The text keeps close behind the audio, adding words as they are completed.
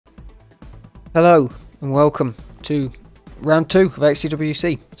Hello and welcome to round 2 of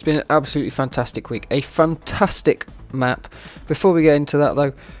XDWC. It's been an absolutely fantastic week, a fantastic map. Before we get into that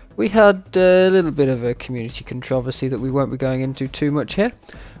though, we had a little bit of a community controversy that we won't be going into too much here,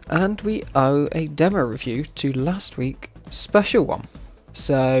 and we owe a demo review to last week's special one.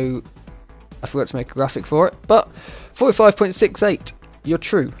 So I forgot to make a graphic for it, but 45.68, your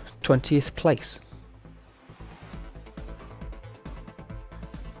true 20th place.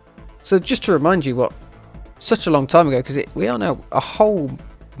 So just to remind you what, such a long time ago, because we are now a whole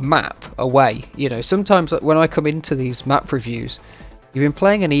map away. You know, sometimes when I come into these map reviews, you've been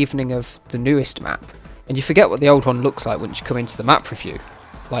playing an evening of the newest map, and you forget what the old one looks like once you come into the map review.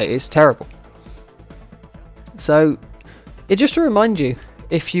 Like, it's terrible. So, just to remind you,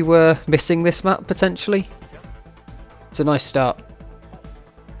 if you were missing this map potentially, it's a nice start.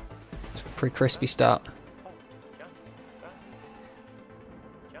 It's a pretty crispy start.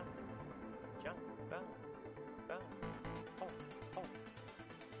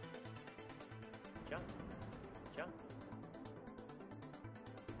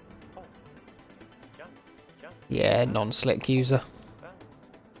 Yeah, non-slick user.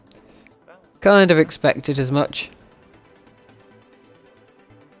 Kind of expected as much.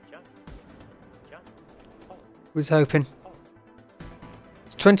 Was hoping.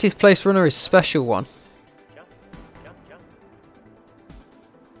 20th place runner is special one.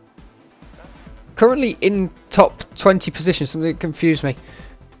 Currently in top 20 position, something that confused me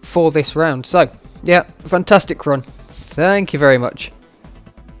for this round. So, yeah, fantastic run. Thank you very much.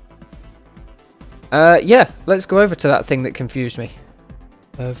 Yeah, let's go over to that thing that confused me.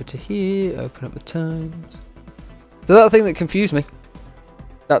 Over to here, open up the times. So that thing that confused me,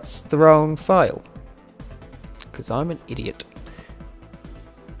 that's the wrong file. Because I'm an idiot.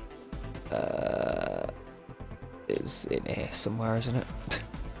 It's in here somewhere, isn't it?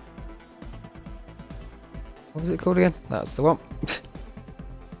 What was it called again? That's the one.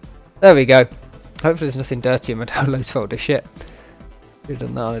 There we go. Hopefully there's nothing dirty in my downloads folder. Shit. Could have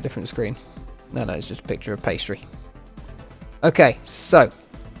done that on a different screen. No, it's just a picture of pastry. Okay, so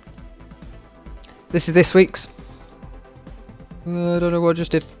this is this week's. I don't know what I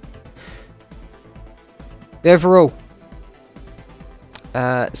just did. The overall,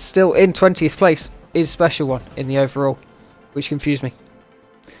 still in 20th place, is special one in the overall, which confused me.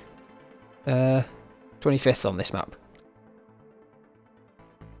 25th on this map.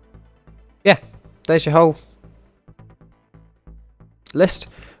 Yeah, there's your whole list.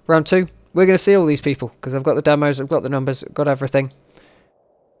 Round 2. We're going to see all these people, because I've got the demos, I've got the numbers, I've got everything.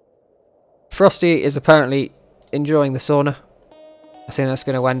 Frosty is apparently enjoying the sauna. I think that's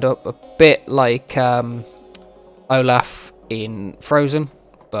going to end up a bit like Olaf in Frozen,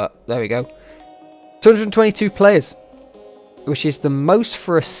 but there we go. 222 players, which is the most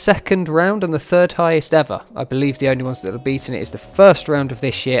for a second round and the third highest ever. I believe the only ones that have beaten it is the first round of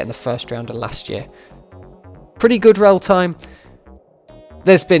this year and the first round of last year. Pretty good roll time.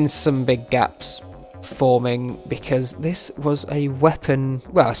 There's been some big gaps forming because this was a weapon,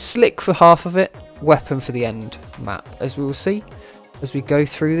 well, slick for half of it, weapon for the end map, as we will see as we go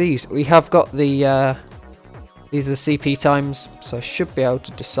through these. We have got the, these are the CP times, so I should be able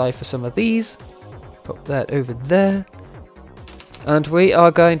to decipher some of these. Put that over there. And we are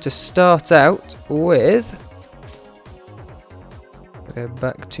going to start out with, go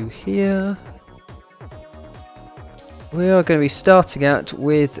back to here. We are going to be starting out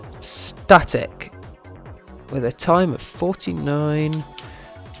with static with a time of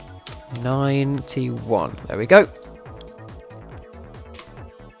 49.91. There we go.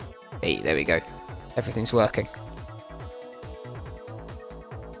 Hey, there we go. Everything's working.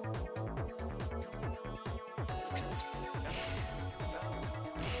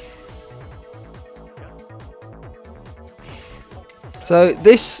 So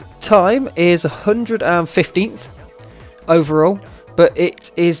this time is 115th. Overall, but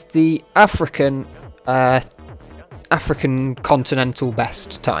it is the African continental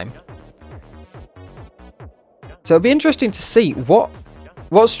best time. So it'll be interesting to see what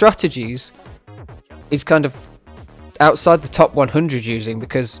strategies is kind of outside the top 100 using,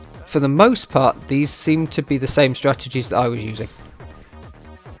 because for the most part these seem to be the same strategies that I was using.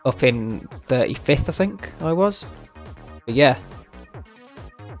 Up in 35th, I think I was. But yeah.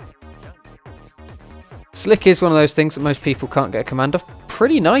 Slick is one of those things that most people can't get a command of.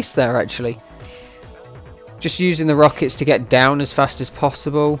 Pretty nice there, actually. Just using the rockets to get down as fast as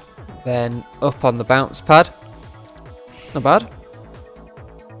possible. Then up on the bounce pad. Not bad.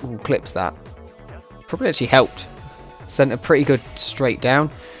 Ooh, clips that. Probably actually helped. Sent a pretty good straight down.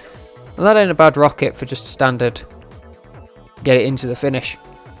 And that ain't a bad rocket for just a standard get it into the finish.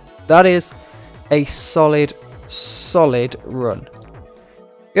 That is a solid run.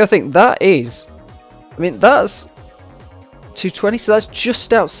 The other thing, that is, I mean, that's 220, so that's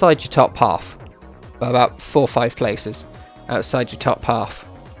just outside your top half. By about 4 or 5 places outside your top half.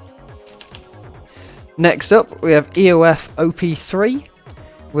 Next up, we have EOF OP3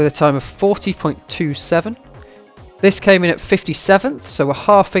 with a time of 40.27. This came in at 57th, so we're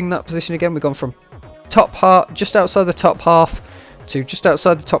halving that position again. We've gone from top half, just outside the top half, to just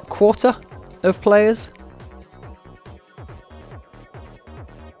outside the top quarter of players.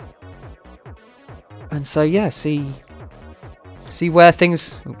 And so yeah, see where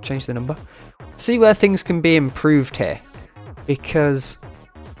things, change the number. See where things can be improved here, because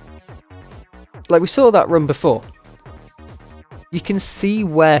like we saw that run before, you can see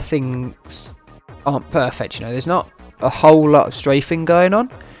where things aren't perfect. You know, there's not a whole lot of strafing going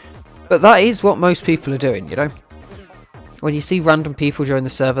on, but that is what most people are doing. You know, when you see random people join the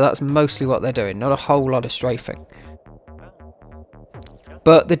server, that's mostly what they're doing, not a whole lot of strafing.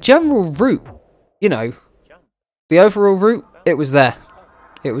 But the general route, you know, the overall route, it was there.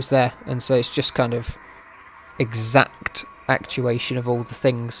 It was there, and so it's just kind of exact actuation of all the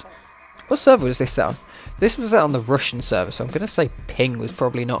things. What server was this set on? This was set on the Russian server, so I'm going to say ping was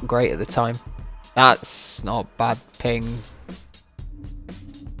probably not great at the time. That's not bad ping.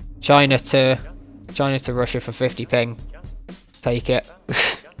 China to Russia for 50 ping. Take it.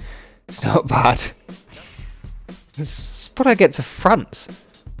 It's not bad. It's what I get to France.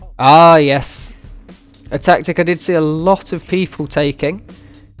 Ah, yes. A tactic I did see a lot of people taking.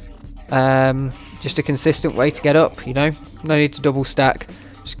 Just a consistent way to get up, you know. No need to double stack.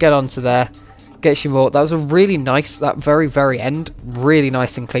 Just get onto there. Gets you more. That was a really nice, that very end. Really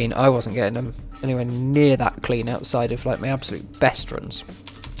nice and clean. I wasn't getting them anywhere near that clean outside of like my absolute best runs.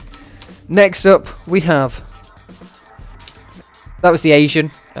 Next up, we have... That was the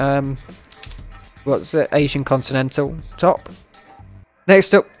Asian. What's it? Asian Continental top.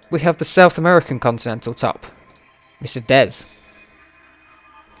 Next up, we have the South American Continental top. Mr. Dez.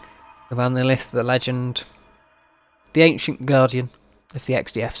 The man, the myth, the legend, the ancient guardian of the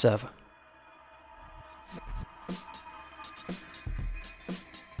XDF server.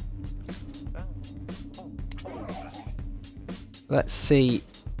 Let's see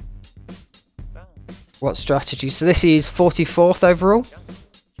what strategy. So this is 44th overall.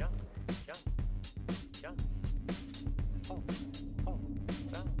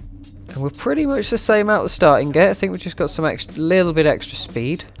 And we're pretty much the same out the starting gate. I think we've just got some little bit extra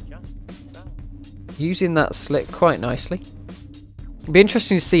speed. Using that slick quite nicely. It'd be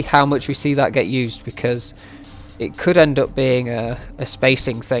interesting to see how much we see that get used, because it could end up being a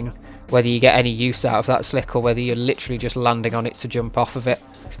spacing thing, whether you get any use out of that slick or whether you're literally just landing on it to jump off of it,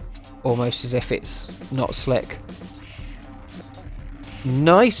 almost as if it's not slick.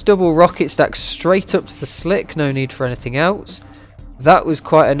 Nice double rocket stack straight up to the slick, no need for anything else. That was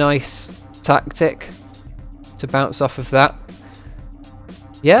quite a nice tactic to bounce off of that.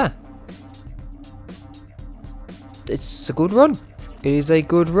 Yeah. It's a good run. It is a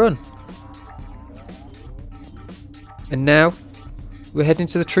good run. And now we're heading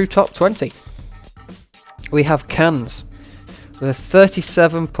to the true top 20. We have Cans with a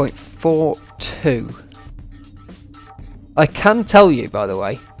 37.42. I can tell you, by the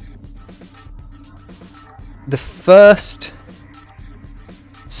way, the first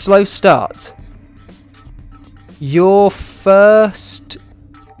slow start, your first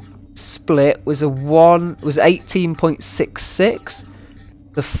split was 18.66.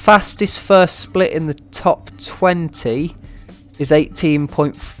 The fastest first split in the top 20 is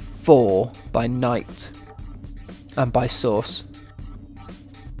 18.4 by night and by source.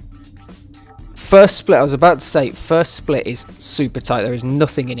 First split, I was about to say, first split is super tight. There is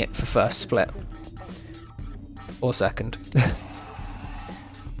nothing in it for first split. Or second.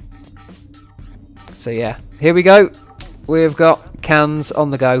 So yeah, here we go. We've got Cans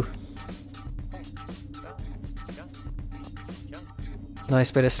on the go. Nice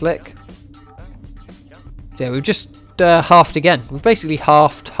bit of slick. So yeah, we've just halved again. We've basically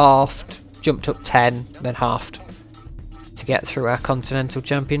halved, jumped up 10, then halved to get through our Continental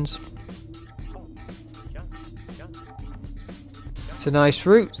Champions. It's a nice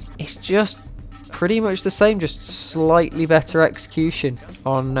route. It's just pretty much the same, just slightly better execution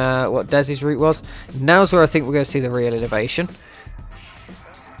on what Desi's route was. Now's where I think we're going to see the real innovation.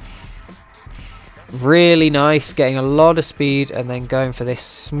 Really nice, getting a lot of speed and then going for this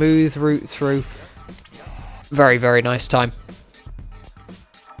smooth route through. Very, very nice time.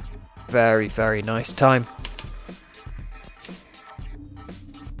 Very, very nice time.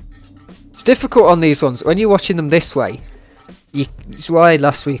 It's difficult on these ones. When you're watching them this way, It's why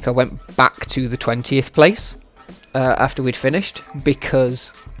last week I went back to the 20th place after we'd finished,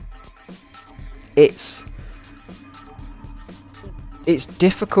 because it's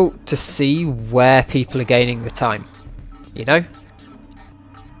difficult to see where people are gaining the time, you know?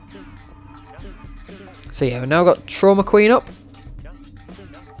 So yeah, we've now got Trauma Queen up.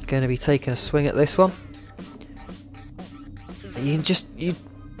 Going to be taking a swing at this one. You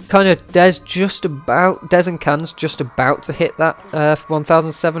kind of, Des and Can's just about to hit that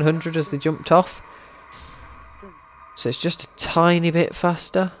 1,700 as they jumped off. So it's just a tiny bit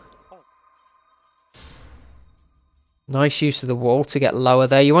faster. Nice use of the wall to get lower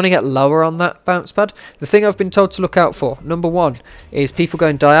there. You want to get lower on that bounce pad. The thing I've been told to look out for, number one, is people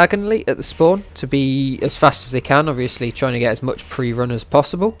going diagonally at the spawn to be as fast as they can, obviously trying to get as much pre-run as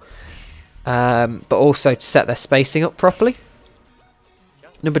possible. But also to set their spacing up properly.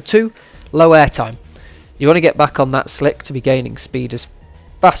 Number two, low air time. You want to get back on that slick to be gaining speed as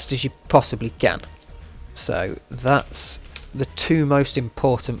fast as you possibly can. So that's the two most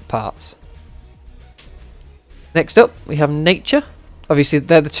important parts. Next up, we have nature. Obviously,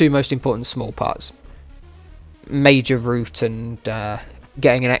 they're the two most important small parts. Major route and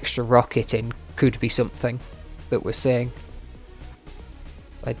getting an extra rocket in could be something that we're seeing.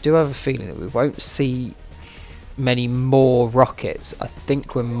 I do have a feeling that we won't see many more rockets. I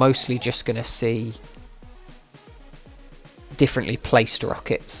think we're mostly just going to see differently placed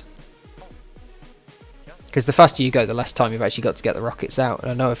rockets. Because the faster you go, the less time you've actually got to get the rockets out.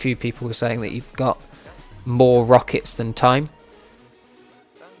 And I know a few people were saying that you've got more rockets than time,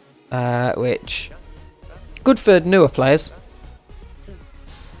 which good for newer players,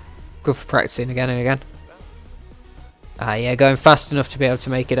 good for practicing again and again. Yeah, going fast enough to be able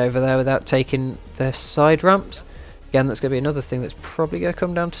to make it over there without taking the side ramps. Again, that's going to be another thing that's probably going to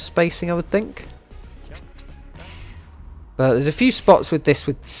come down to spacing, I would think. But there's a few spots with this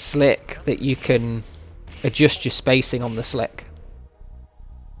with slick that you can adjust your spacing on the slick.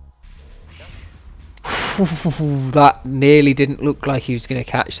 That nearly didn't look like he was going to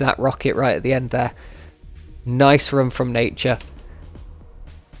catch that rocket right at the end there. Nice run from nature.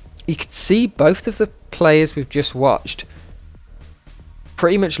 You could see both of the players we've just watched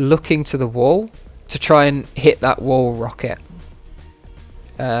pretty much looking to the wall to try and hit that wall rocket.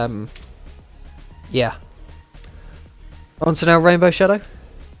 Yeah. On to now Rainbow Shadow.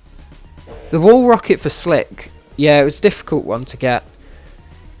 The wall rocket for slick, yeah, it was a difficult one to get.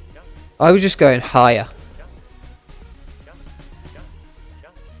 I was just going higher.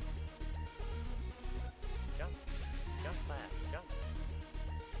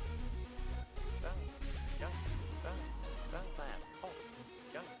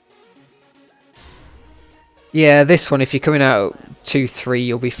 Yeah, this one, if you're coming out 2-3,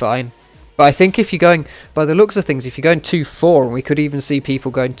 you'll be fine. But I think if you're going, by the looks of things, if you're going 2-4, and we could even see people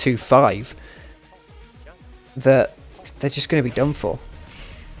going 2-5, that they're just going to be done for.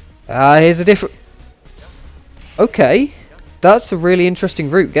 Here's a different... Okay, that's a really interesting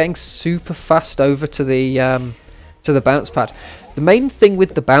route, getting super fast over to the bounce pad. The main thing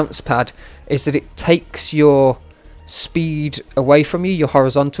with the bounce pad is that it takes your speed away from you, your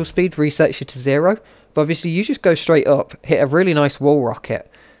horizontal speed, resets you to 0. But obviously you just go straight up, hit a really nice wall rocket.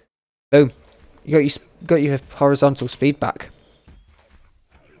 Boom. You got your horizontal speed back.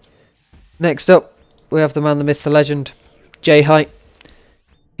 Next up, we have the man, the myth, the legend, J Height.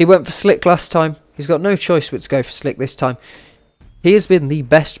 He went for slick last time. He's got no choice but to go for slick this time. He has been the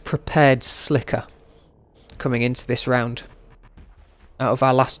best prepared slicker coming into this round. Out of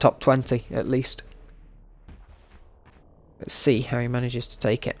our last top 20, at least. Let's see how he manages to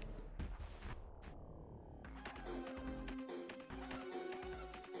take it.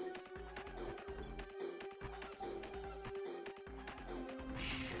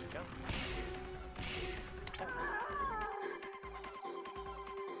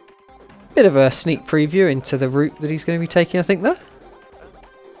 Bit of a sneak preview into the route that he's going to be taking, I think, there.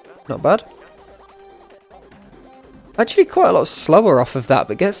 Not bad. Actually, quite a lot slower off of that,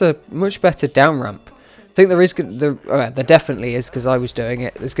 but gets a much better down ramp. I think there is, there definitely is, because I was doing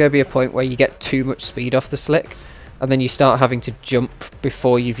it. There's going to be a point where you get too much speed off the slick, and then you start having to jump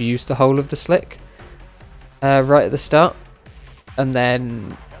before you've used the whole of the slick. Right at the start. And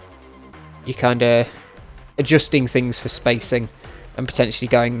then you're kind of adjusting things for spacing and potentially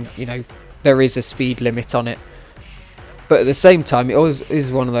going, you know, there is a speed limit on it. But at the same time, it always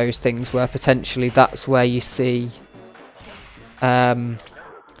is one of those things where potentially that's where you see... that's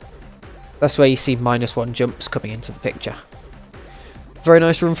where you see -1 jumps coming into the picture. Very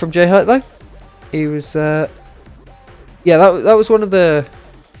nice run from J Height though. He was, yeah, that was one of the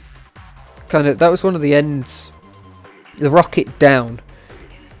kind of, that was one of the ends the rocket down,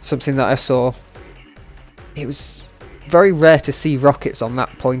 something that I saw, it was very rare to see rockets on that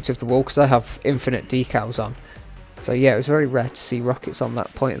point of the wall because I have infinite decals on. So yeah, it was very rare to see rockets on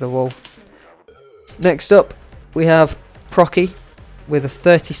that point of the wall. Next up, we have Procky with a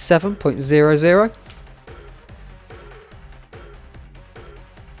 37.00.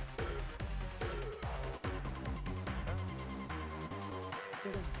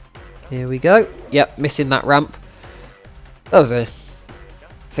 Here we go. Yep, missing that ramp. That was I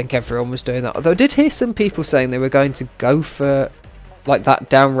think everyone was doing that. Although I did hear some people saying they were going to go for like that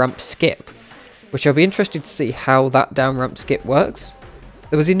down ramp skip, which I'll be interested to see how that down ramp skip works.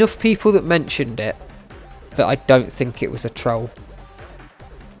 There was enough people that mentioned it that I don't think it was a troll.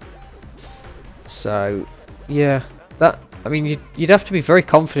 So yeah, that, I mean, you'd have to be very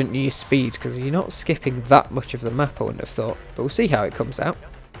confident in your speed because you're not skipping that much of the map, I wouldn't have thought. But we'll see how it comes out.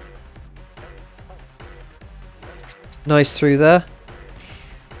 Nice through there.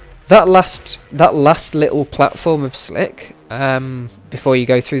 That last little platform of slick, before you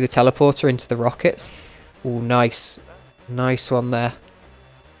go through the teleporter into the rockets. Oh, nice one there.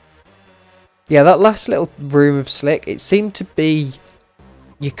 Yeah, that last little room of slick, it seemed to be,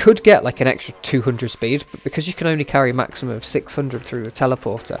 you could get like an extra 200 speed, but because you can only carry a maximum of 600 through the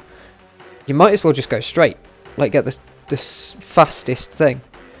teleporter, you might as well just go straight, like get the fastest thing.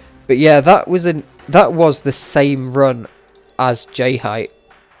 But yeah, that was the same run as J-Height,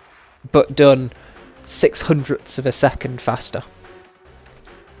 but done 600ths of a second faster.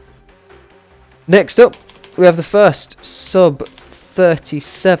 Next up, we have the first sub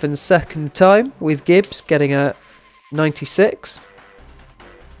 37 second time with Gibbs getting a 96.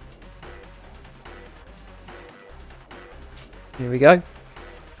 Here we go.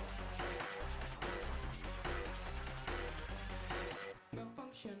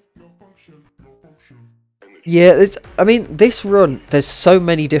 Yeah, I mean, this run, there's so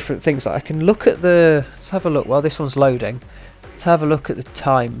many different things. Like I can look at the... Let's have a look while this one's loading. Let's have a look at the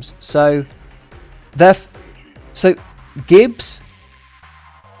times. So, Gibbs...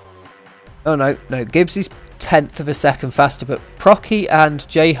 Oh, no, Gibbs is 10th of a second faster, but Procky and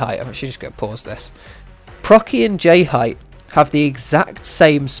J-Height... I'm actually just going to pause this. Procky and J-Height have the exact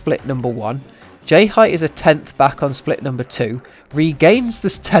same split number 1. J-Height is a 10th back on split number 2. Regains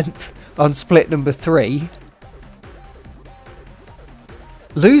this 10th on split number 3.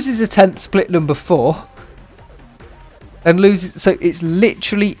 Loses a 10th split number 4 and loses, so it's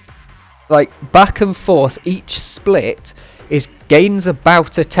literally like back and forth. Each split is gains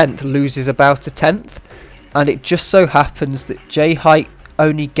about a 10th, loses about a 10th, and it just so happens that J-Height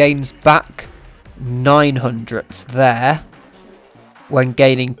only gains back 900ths there when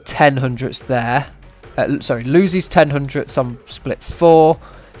gaining 1000ths there. Sorry, loses 1000ths on split 4,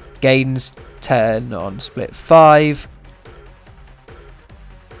 gains 10 on split 5.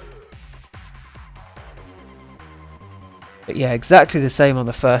 But yeah, exactly the same on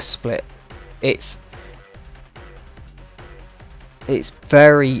the first split. It's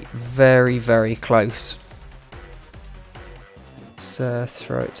very, very, very close. Let's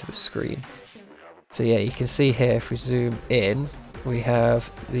throw it to the screen. So yeah, you can see here if we zoom in, we have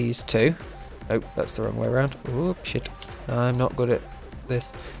these two. Oh, that's the wrong way around. Oh shit, I'm not good at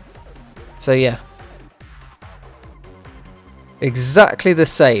this. So yeah, exactly the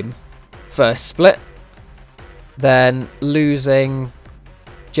same first split. Then losing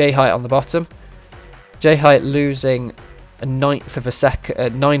J-Height on the bottom. J-Height losing a 900th of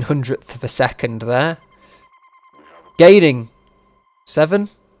a second there. Gaining 7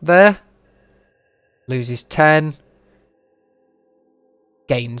 there. Loses 10.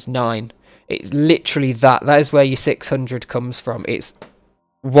 Gains 9. It's literally that. That is where your 600 comes from. It's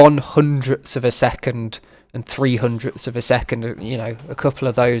 100ths of a second and 300ths of a second. You know, a couple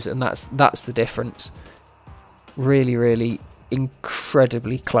of those, and that's the difference. Really, really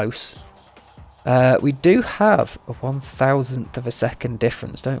incredibly close. We do have a 1000th of a second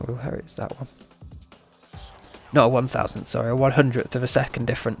difference, don't we? Where is that one? Not a 1000th, sorry, a 100th of a second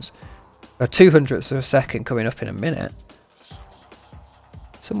difference. A 200th of a second coming up in a minute.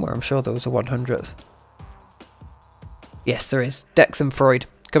 Somewhere I'm sure there was a 100th. Yes, there is. Dex and Freud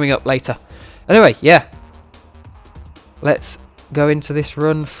coming up later. Anyway, yeah. Let's go into this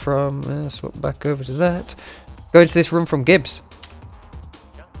run from... swap back over to that. Go into this run from Gibbs.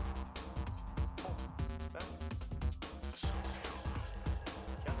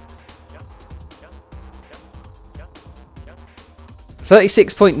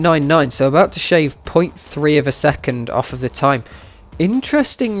 .99, so about to shave 0.3 of a second off of the time.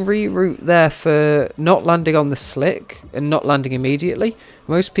 Interesting reroute there for not landing on the slick and not landing immediately.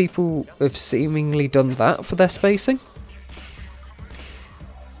 Most people have seemingly done that for their spacing.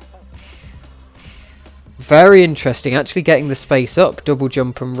 Very interesting. Actually getting the space up, double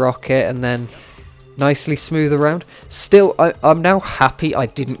jump and rocket, and then nicely smooth around. Still, I'm now happy I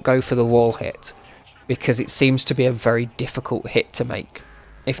didn't go for the wall hit, because it seems to be a very difficult hit to make,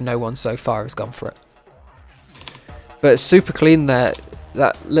 if no one so far has gone for it. But super clean there.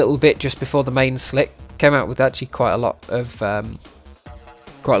 That little bit just before the main slick came out with actually quite a lot of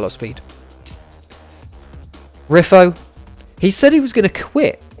speed. Riffo, he said he was going to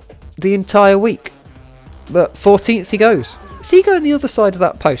quit the entire week, but 14th he goes. Is he going the other side of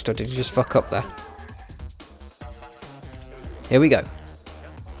that post, or did he just fuck up there? Here we go.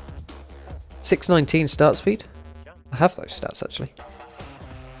 619 start speed. I have those stats actually.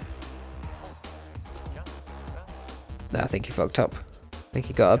 No, I think he fucked up. I think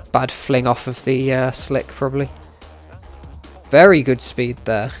he got a bad fling off of the slick probably. Very good speed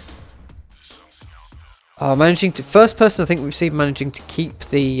there. Oh, managing to, first person I think we've seen managing to keep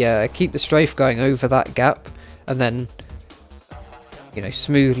the strafe going over that gap, and then, you know,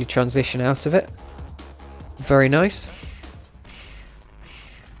 smoothly transition out of it. Very nice.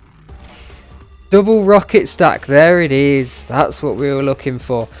 Double rocket stack, there it is. That's what we were looking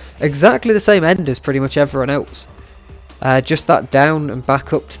for. Exactly the same end as pretty much everyone else. Just that down and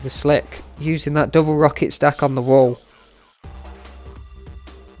back up to the slick, using that double rocket stack on the wall.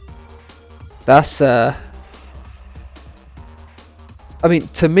 That's I mean,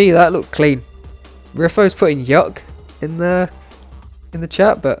 to me that looked clean. Riffo's putting yuck in the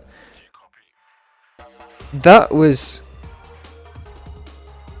chat, but that was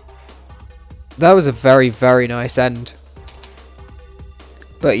a very, very nice end.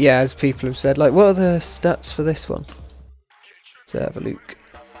 But yeah, as people have said, like, what are the stats for this one? Let's have a look.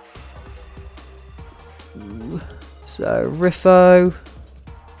 Ooh. So Riffo.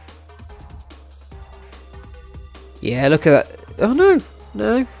 Yeah, look at that. Oh no,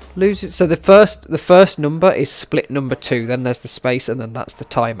 no, lose it. So the first number is split number 2. Then there's the space, and then that's the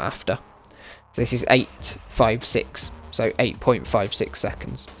time after. So this is 8.56. So 8.56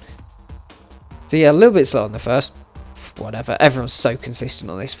 seconds. So yeah, a little bit slow on the first. Whatever. Everyone's so consistent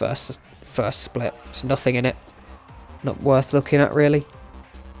on this first split. There's nothing in it. Not worth looking at really,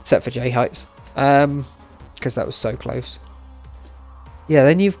 except for J heights, because that was so close. Yeah,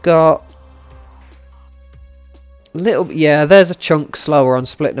 then you've got little. Yeah, there's a chunk slower on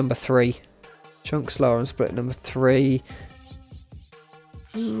split number 3. Chunk slower on split number 3.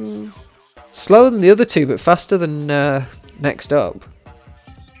 Slower than the other two, but faster than next up.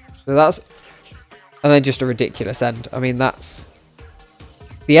 So that's. And then just a ridiculous end. I mean, that's...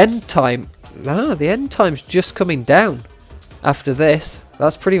 The end time... Ah, the end time's just coming down after this.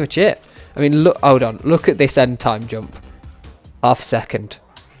 That's pretty much it. I mean, look... Hold on. Look at this end time jump. Half a second.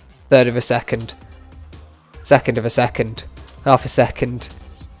 Third of a second. Second of a second. Half a second.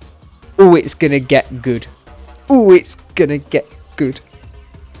 Oh, it's gonna get good. Oh, it's gonna get good.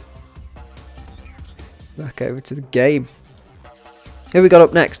 Back over to the game. Who we got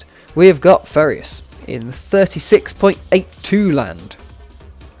up next? We have got Furious in 36.82 land.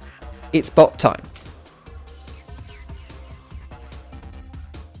 It's bot time.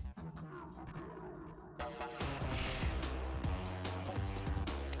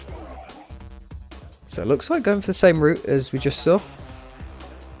 So it looks like going for the same route as we just saw.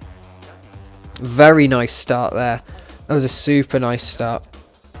 Very nice start there. That was a super nice start.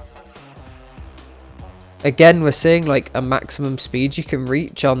 Again, we're seeing like a maximum speed you can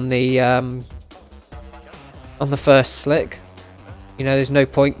reach on the first slick. You know, there's no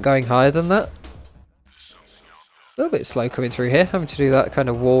point going higher than that. A little bit slow coming through here, having to do that kind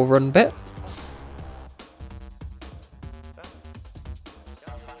of wall run bit.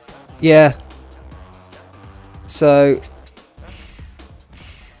 Yeah. So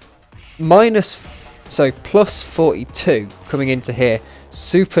plus 42 coming into here.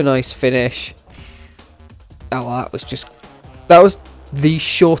 Super nice finish. Oh, that was the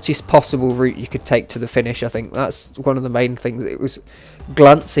shortest possible route you could take to the finish, I think. That's one of the main things. It was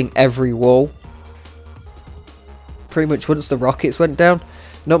glancing every wall. Pretty much once the rockets went down,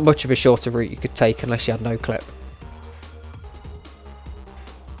 not much of a shorter route you could take unless you had no clip.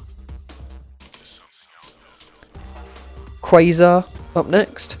 Quasar up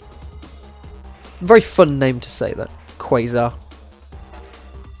next. Very fun name to say that. Quasar.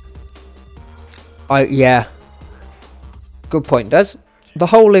 Yeah. Good point, Des. The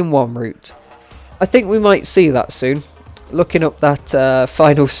hole-in-one route. I think we might see that soon. Looking up that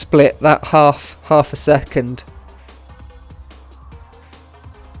final split, that half a second.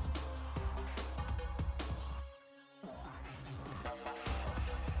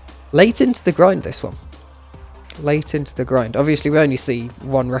 Late into the grind, this one. Late into the grind. Obviously, we only see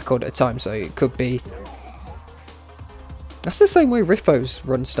one record at a time, so it could be That's the same way Riffo's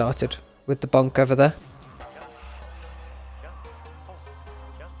run started, with the bonk over there.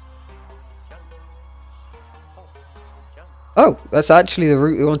 Oh, that's actually the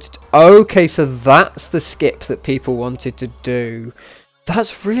route we wanted to... Okay, so that's the skip that people wanted to do.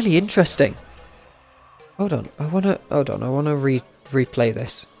 That's really interesting. Hold on, I wanna replay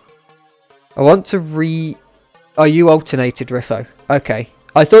this. I want to Oh, you alternated, Riffo. Okay.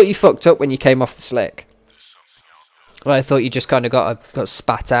 I thought you fucked up when you came off the slick. Well, I thought you just kind of got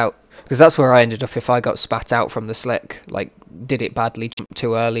spat out. Because that's where I ended up if I got spat out from the slick. Like, did it badly, jumped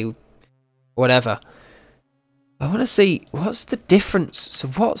too early, whatever. I want to see, what's the difference? So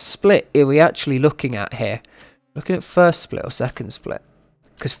what split are we actually looking at here? Looking at first split or second split?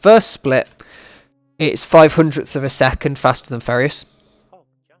 Because first split, it's 0.05 of a second faster than Furious.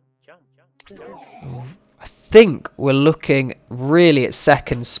 I think we're looking really at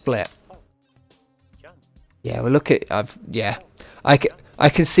second split. Yeah, we're looking at... yeah, I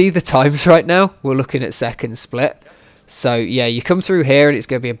can see the times right now. We're looking at second split. So, yeah, you come through here and it's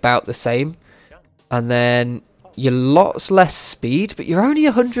going to be about the same. And then... you're lots less speed, but you're only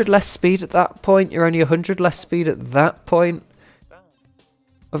 100 less speed at that point. You're only 100 less speed at that point.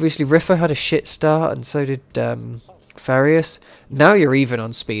 Obviously, Riffo had a shit start, and so did Farius. Now you're even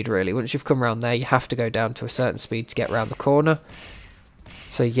on speed, really. Once you've come around there, you have to go down to a certain speed to get around the corner.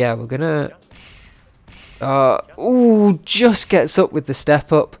 So, yeah, we're going to... ooh, just gets up with the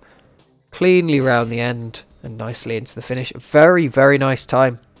step up. Cleanly round the end and nicely into the finish. Very, very nice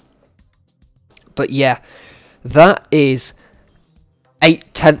time. But, yeah... that is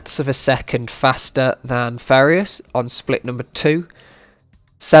 0.8 of a second faster than Farius on split number 2.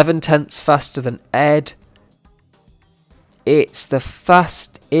 0.7 faster than Ed. It's the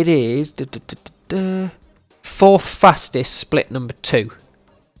it is fourth fastest split number 2.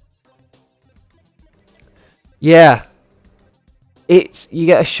 Yeah. You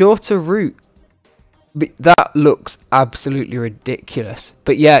get a shorter route. But that looks absolutely ridiculous.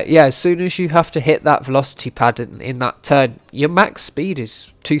 But yeah, as soon as you have to hit that velocity pad in that turn, your max speed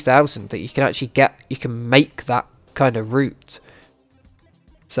is 2000 that you can actually get. You can make that kind of route.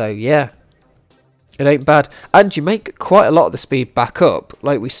 So yeah, it ain't bad. And you make quite a lot of the speed back up,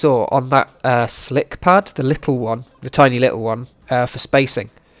 like we saw on that slick pad, the little one, the tiny little one, for spacing.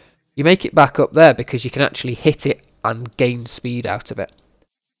 You make it back up there because you can actually hit it and gain speed out of it.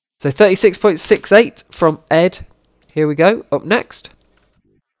 So 36.68 from Ed. Here we go. Up next.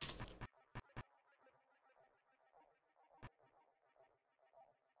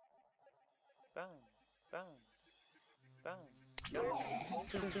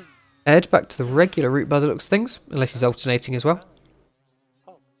 Ed back to the regular route by the looks of things, unless he's alternating as well.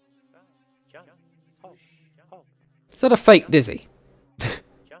 Is that a fake dizzy?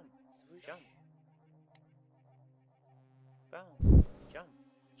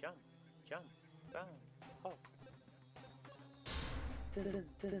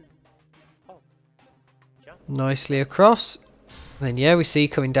 Nicely across. Then yeah, we see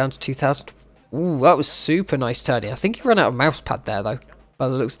coming down to 2000. Ooh, that was super nice turning. I think he ran out of mouse pad there though. By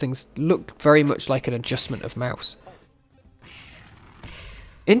the looks of things, looked very much like an adjustment of mouse.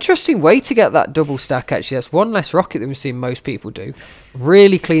 Interesting way to get that double stack actually. That's one less rocket than we've seen most people do.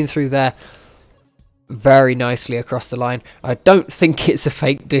 Really clean through there. Very nicely across the line. I don't think it's a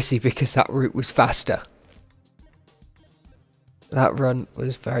fake dizzy because that route was faster. That run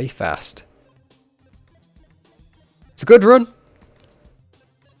was very fast. It's a good run.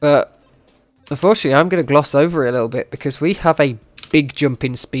 But unfortunately, I'm going to gloss over it a little bit because we have a big jump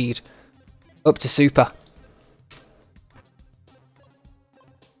in speed up to super.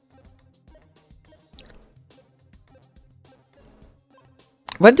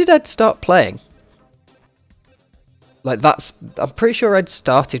 When did Ed start playing? Like I'm pretty sure Ed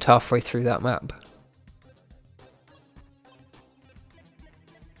started halfway through that map.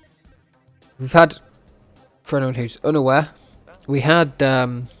 We've had, for anyone who's unaware, we had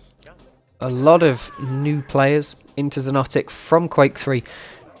a lot of new players into Xonotic from Quake 3.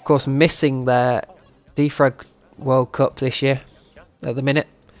 Of course, missing their Defrag World Cup this year at the minute.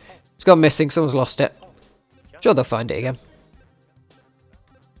 It's gone missing, someone's lost it. Sure, they'll find it again.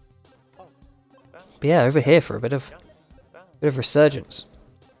 But yeah, over here for a bit of resurgence.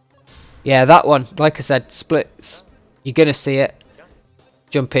 Yeah, that one, like I said, splits. You're going to see it.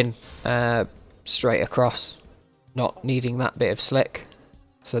 Jumping straight across, not needing that bit of slick.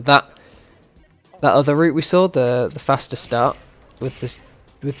 So that other route we saw, the faster start with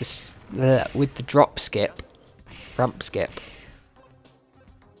the drop skip, ramp skip.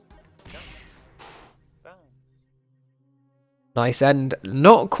 Nice end.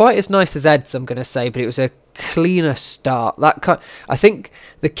 Not quite as nice as Ed's, I'm going to say, but it was a cleaner start. I think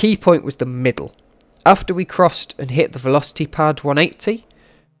the key point was the middle. After we crossed and hit the velocity pad 180,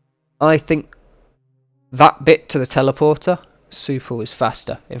 I think that bit to the teleporter, Super was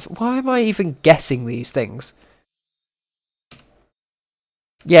faster. Why am I even guessing these things?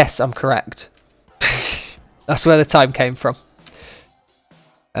 Yes, I'm correct. That's where the time came from.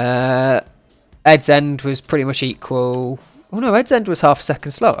 Ed's end was pretty much equal. Oh no, Ed's end was half a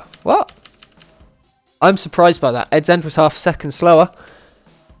second slower. What? I'm surprised by that. Ed's end was half a second slower.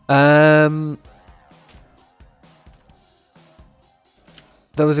 There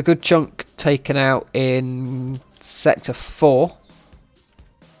was a good chunk taken out in Sector 4.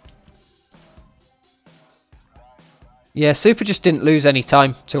 Yeah, Super just didn't lose any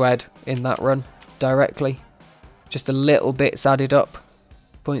time to Ed in that run directly. Just a little bits added up.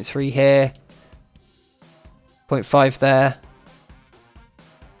 0.3 here. 0.5 there.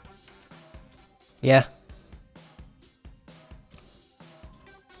 Yeah.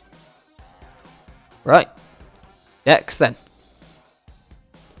 Right. X then.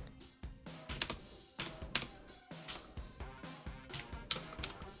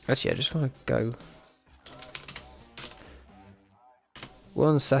 Actually, I just want to go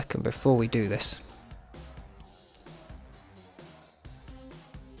 1 second before we do this.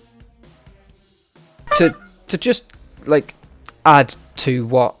 To just like add to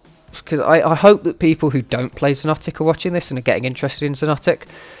what, because I hope that people who don't play Xonotic are watching this and are getting interested in Xonotic,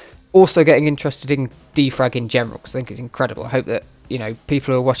 also getting interested in defrag in general, because I think it's incredible. I hope that, you know,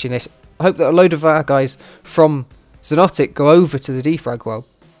 people who are watching this, I hope that a load of our guys from Xonotic go over to the defrag world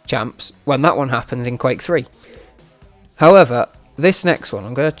champs when that one happens in Quake 3. However, this next one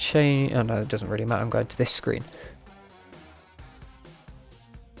I'm going to change. Oh no, it doesn't really matter. I'm going to this screen.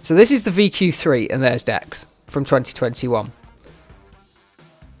 So this is the VQ3 and there's Dex from 2021.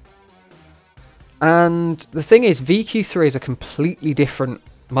 And the thing is, VQ3 is a completely different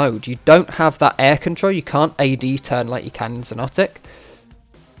mode. You don't have that air control. You can't AD turn like you can in Xonotic.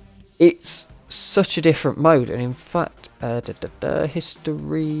 It's such a different mode. And in fact,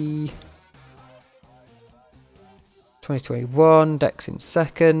 history 2021, Dex in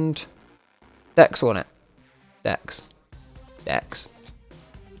second. Dex won it. Dex. Dex.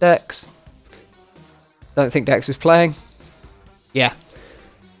 Dex. Don't think Dex was playing. Yeah.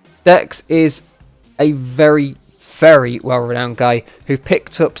 Dex is a very, very well-renowned guy who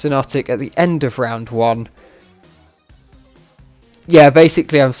picked up Xonotic at the end of round 1. Yeah,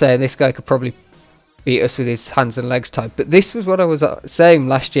 basically I'm saying this guy could probably beat us with his hands and legs type. But this was what I was saying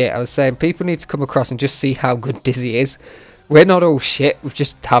last year. I was saying people need to come across and just see how good Dizzy is. We're not all shit. We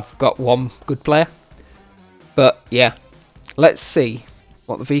just have got one good player. But yeah, let's see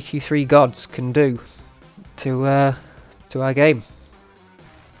what the VQ3 gods can do to our game.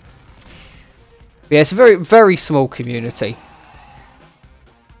 But yeah, it's a very, very small community.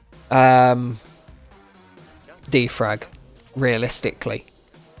 Defrag, realistically.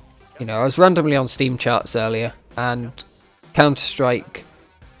 You know, I was randomly on Steam charts earlier, and Counter-Strike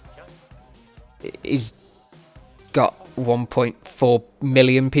is got 1.4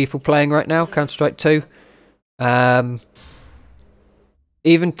 million people playing right now, Counter-Strike 2.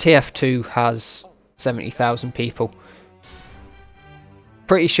 Even TF2 has 70,000 people.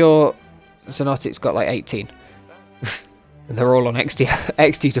 Pretty sure Xonotic's got like 18. And they're all on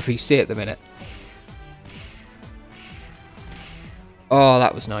XDWC at the minute. Oh,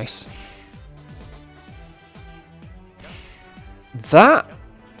 that was nice. That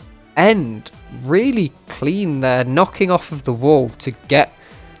end really clean there, knocking off of the wall to get...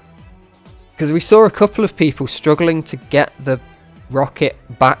 Because we saw a couple of people struggling to get the rocket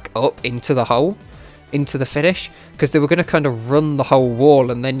back up into the hole, into the finish, because they were going to kind of run the whole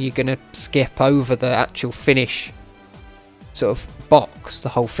wall and then you're going to skip over the actual finish sort of box, the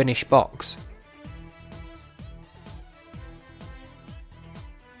whole finish box.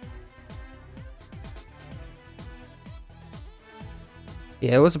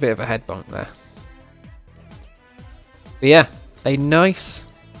 Yeah, it was a bit of a head bonk there. But yeah, a nice,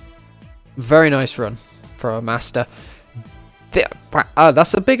 very nice run for our master. Oh,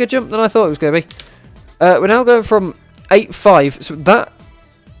 that's a bigger jump than I thought it was going to be. We're now going from 8.5, so that...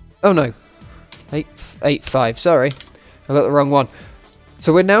 Oh no. 8.5, sorry. I got the wrong one.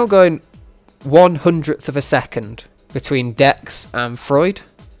 So we're now going 1/100th of a second between Dex and Freud.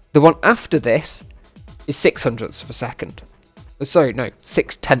 The one after this is 6/100ths of a second. Sorry, no,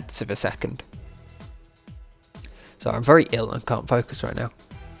 6/10ths of a second. So I'm very ill and can't focus right now.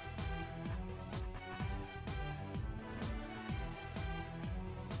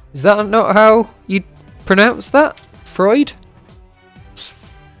 Is that not how you pronounce that? Freud?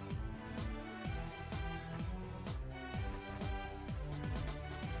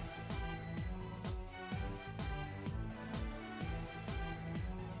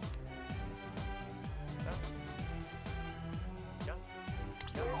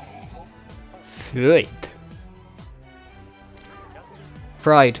 Fried.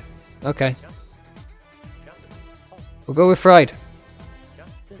 Fried. Okay. We'll go with fried.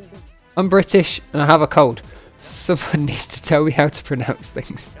 I'm British and I have a cold. Someone needs to tell me how to pronounce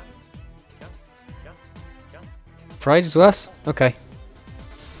things. Fried is worse? Okay.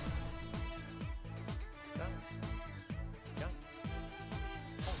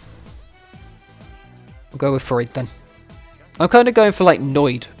 We'll go with Freud then. I'm kind of going for like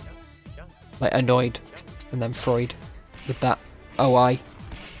Noid. Like annoyed. And then Freud. With that OI.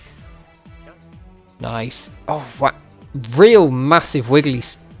 Nice. Oh, what? Real massive wiggly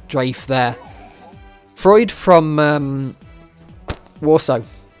strafe there. Freud from Warsaw.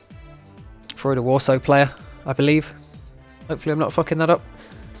 Freud, a Warsaw player, I believe. Hopefully I'm not fucking that up.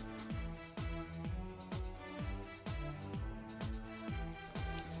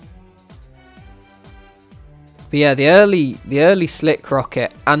 But yeah, the early slick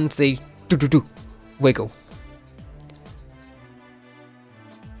rocket and the do-do-do wiggle.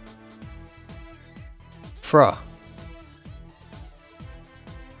 Fra.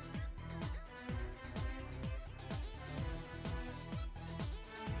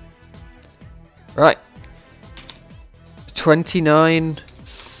 Right. 29.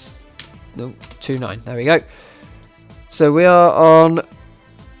 No, 29. There we go. So we are on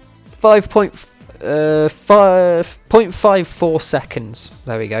 5.54 seconds.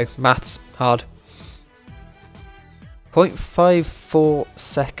 There we go. Maths. Hard. 0.54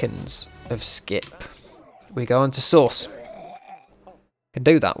 seconds of skip. We go on to source. Can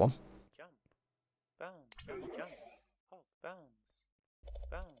do that one.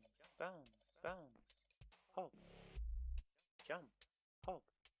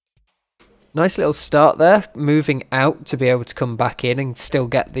 Nice little start there, moving out to be able to come back in and still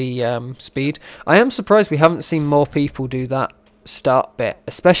get the speed. I am surprised we haven't seen more people do that start bit,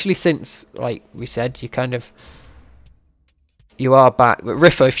 especially since, like we said, you are back. But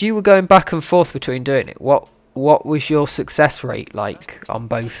Riffo, if you were going back and forth between doing it, what was your success rate like on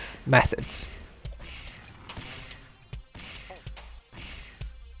both methods?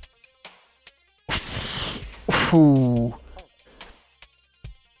 Ooh.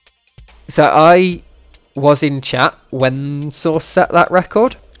 So I was in chat when Source set that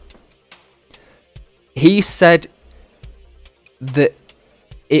record. He said that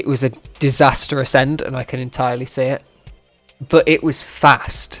it was a disastrous end, and I can entirely see it. But it was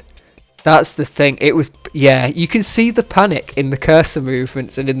fast. That's the thing. It was, yeah, you can see the panic in the cursor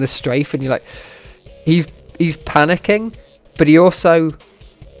movements and in the strafe, and you're like, he's panicking, but you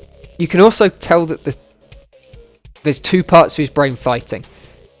can also tell that there's two parts of his brain fighting.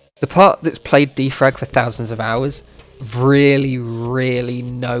 The part that's played defrag for thousands of hours really, really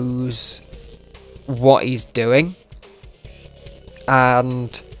knows what he's doing.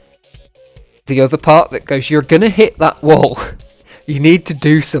 And the other part that goes, you're going to hit that wall. You need to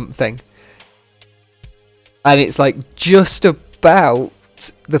do something. And it's like just about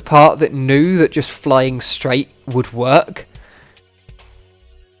the part that knew that just flying straight would work.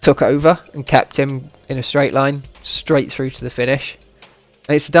 Took over and kept him in a straight line, straight through to the finish.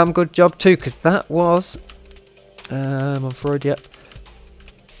 And it's a damn good job too, because that was... I'm on Freud yet.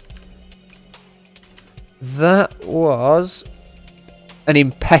 That was an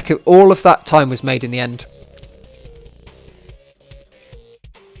impeccable... All of that time was made in the end.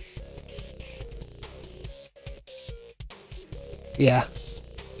 Yeah.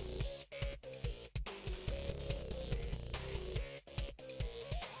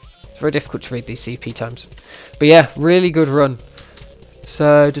 It's very difficult to read these CP times. But yeah, really good run.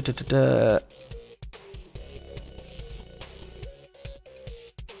 So,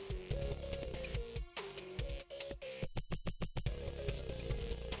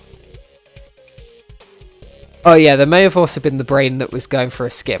 oh yeah, there may have also been the brain that was going for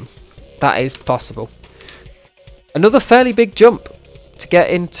a skim. That is possible. Another fairly big jump to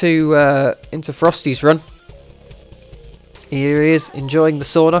get into Frosty's run. Here he is, enjoying the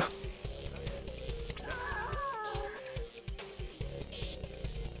sauna.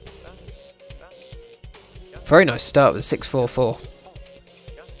 Very nice start with 644.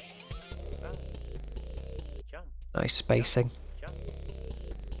 Nice spacing.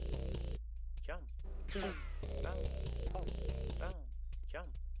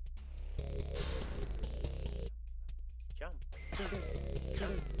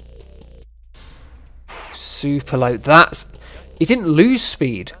 Super low. He didn't lose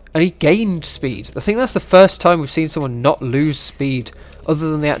speed, and he gained speed. I think that's the first time we've seen someone not lose speed other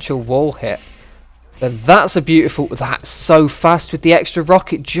than the actual wall hit. Then that's a beautiful... That's so fast with the extra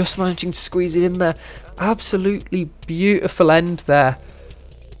rocket, just managing to squeeze it in there. Absolutely beautiful end there.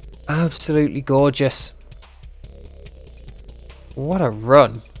 Absolutely gorgeous. What a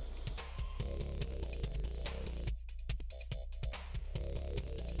run.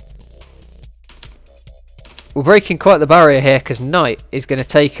 We're breaking quite the barrier here because Knight is going to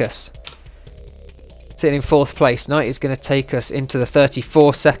take us. Sitting in 4th place, Knight is going to take us into the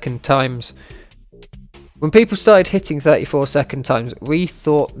 34-second times. When people started hitting 34-second times, we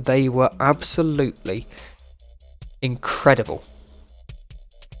thought they were absolutely incredible.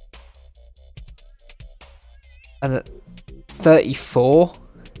 And at 34? What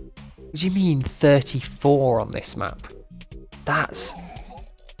do you mean 34 on this map? That's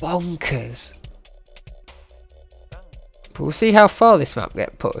bonkers. But we'll see how far this map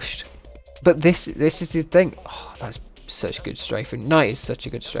gets pushed. But this is the thing. Oh, that's such a good strafer. Knight is such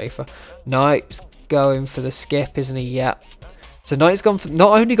a good strafer. Knight's going for the skip, isn't he? Yeah. So Knight's gone for,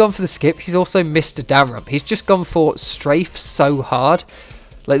 not only gone for the skip, he's also missed a down ramp. He's just gone for strafe so hard.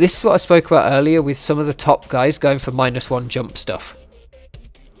 Like, this is what I spoke about earlier with some of the top guys going for -1 jump stuff.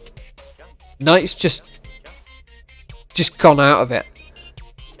 Knight's just gone out of it.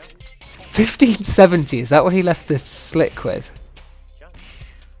 1570, is that what he left the slick with?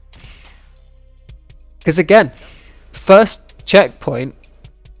 Because again, first checkpoint.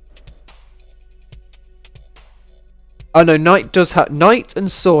 Oh no, Knight does have, Knight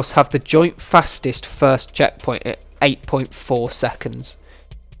and Source have the joint fastest first checkpoint at 8.4 seconds.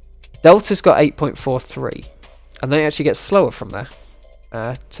 Delta's got 8.43, and then it actually gets slower from there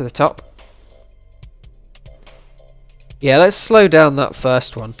to the top. Yeah, let's slow down that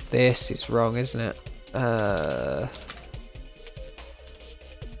first one. This is wrong, isn't it?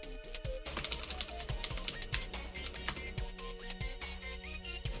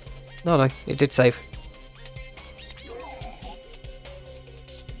 No, it did save.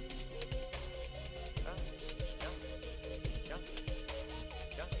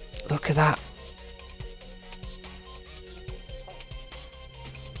 Look at that.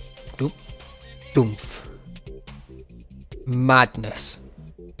 Doop. Doomph. Madness.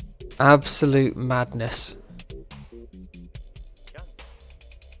 Absolute madness.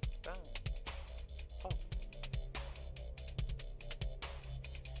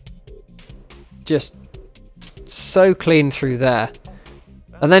 Just so clean through there.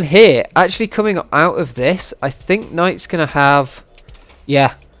 And then here, actually coming out of this, I think Knight's going to have...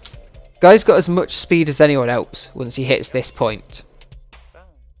 Yeah. Guy's got as much speed as anyone else once he hits this point.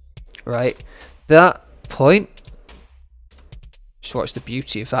 Right. That point... Just watch the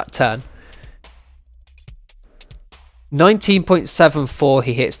beauty of that turn. 19.74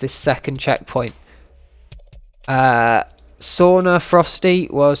 he hits this second checkpoint. Sauna Frosty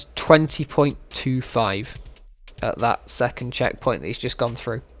was 20.25 at that second checkpoint that he's just gone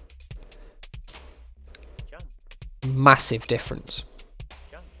through. Massive difference.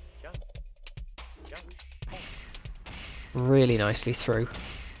 Really nicely through.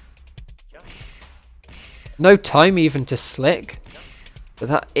 No time even to slick.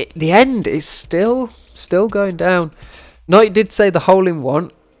 But the end is still going down. Knight did say the hole in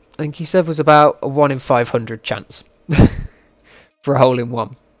one, I think he said, was about a 1 in 500 chance for a hole in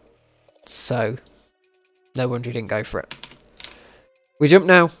one. So, no wonder he didn't go for it. We jump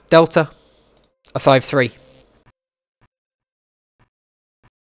now. Delta, a 5-3.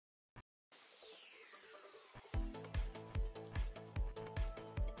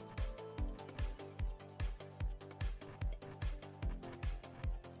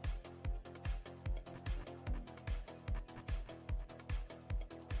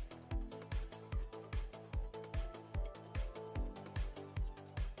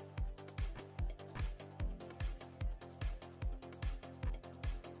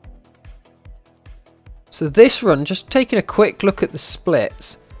 So this run, just taking a quick look at the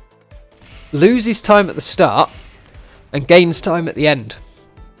splits, loses time at the start and gains time at the end.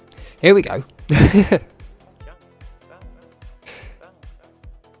 Here we go.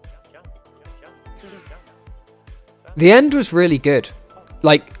 The end was really good.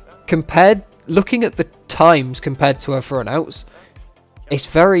 Like, looking at the times compared to everyone else, it's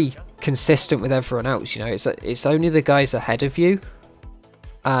very consistent with everyone else, you know. It's only the guys ahead of you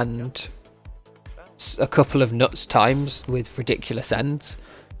and a couple of nuts times with ridiculous ends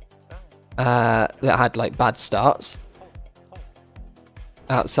that had like bad starts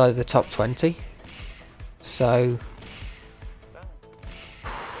outside of the top 20. So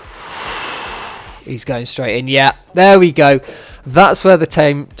he's going straight in. Yeah, there we go. That's where the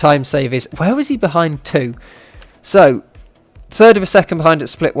time save is. Where was he behind 2? So third of a second behind at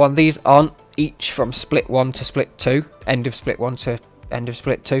split 1. These aren't each from split 1 to split 2, end of split 1 to end of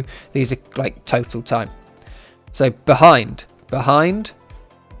split 2. These are like total time. So behind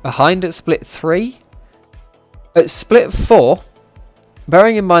behind at split 3. At split 4,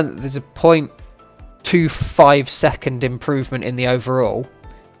 bearing in mind that there's a 0.25 second improvement in the overall,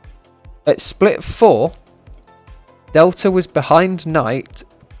 at split 4, Delta was behind Knight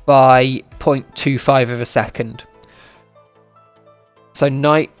by 0.25 of a second. So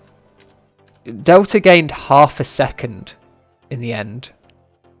Delta gained half a second in the end.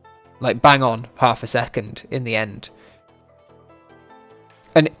 Like bang on half a second in the end.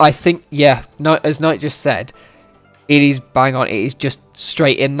 And I think, yeah, as Knight just said, it is bang on. It is just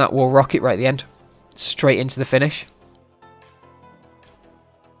straight in that wall rocket right at the end. Straight into the finish.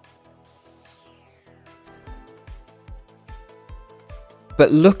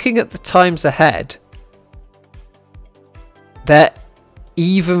 But looking at the times ahead, they're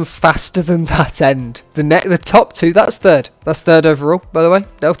even faster than that end. The top two, that's third. That's third overall, by the way,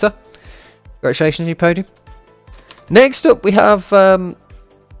 Delta. Congratulations on your podium. Next up, we have,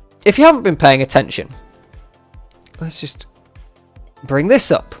 if you haven't been paying attention, let's just bring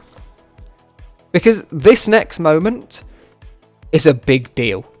this up. Because this next moment is a big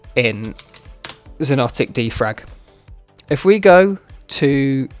deal in Xonotic Defrag. If we go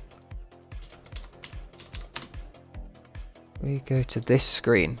to this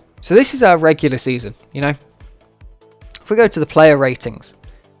screen. So this is our regular season, you know. If we go to the player ratings,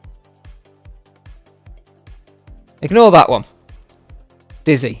 ignore that one.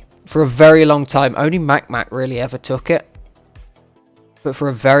 Dizzy. For a very long time, only Mac really ever took it. But for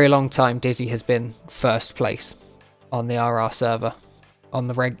a very long time, Dizzy has been first place on the RR server on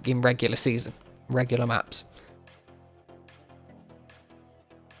the in regular season, regular maps.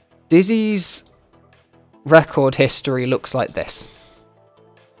 Dizzy's record history looks like this.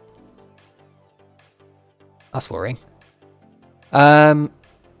 That's worrying.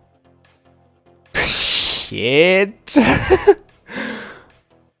 Shit.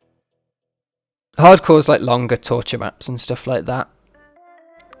 Hardcore's like longer torture maps and stuff like that.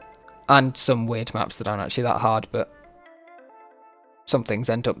 And some weird maps that aren't actually that hard, but some things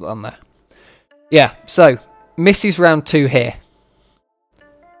end up on there. Yeah, so misses round 2 here.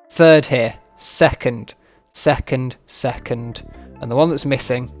 Third here. Second. Second. Second. And the one that's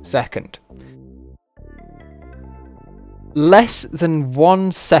missing, second. Less than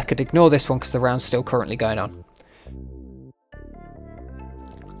 1 second. Ignore this one because the round's still currently going on.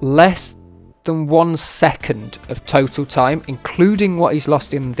 Less than 1 second of total time, including what he's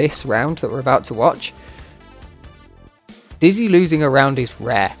lost in this round that we're about to watch. Dizzy losing a round is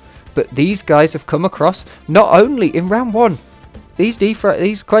rare, but these guys have come across not only in round 1. These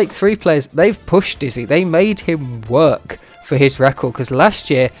Quake 3 players, they've pushed Dizzy. They made him work for his record, because last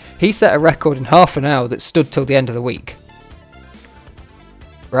year he set a record in half an hour that stood till the end of the week.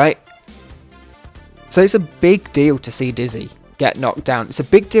 Right? So it's a big deal to see Dizzy get knocked down. It's a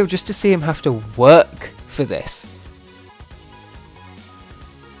big deal just to see him have to work for this.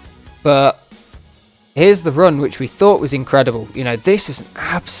 But here's the run, which we thought was incredible. You know, this was an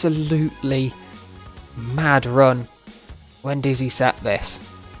absolutely mad run when Dizzy set this.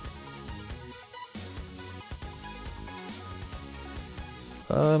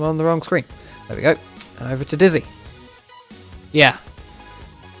 I'm on the wrong screen. There we go. And over to Dizzy. Yeah.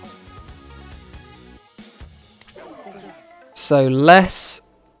 So less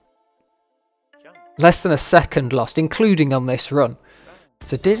than a second lost, including on this run.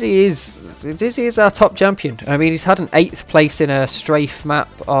 So Dizzy is our top champion. I mean, he's had an 8th place in a strafe map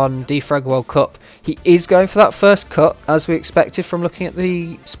on Defrag World Cup. He is going for that first cut, as we expected from looking at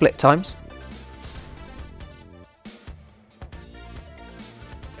the split times.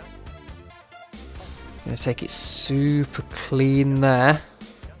 Gonna take it super clean there.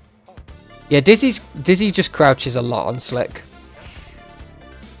 Yeah, Dizzy just crouches a lot on Slick.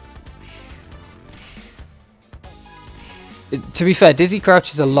 To be fair, Dizzy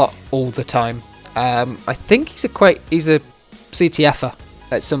crouches a lot all the time. I think he's a CTFer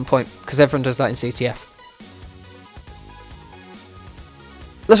at some point, because everyone does that in CTF.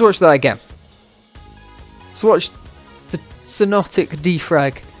 Let's watch that again. Let's watch the Xonotic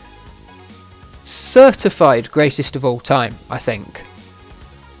Defrag certified greatest of all time, I think.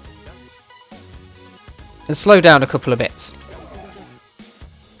 And slow down a couple of bits.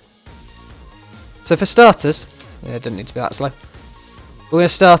 So for starters, yeah, it didn't need to be that slow. We're going to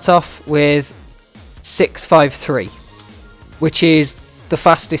start off with 653, which is the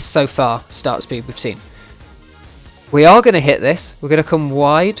fastest so far start speed we've seen. We are going to hit this. We're going to come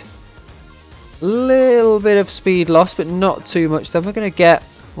wide. Little bit of speed loss, but not too much. Then we're going to get,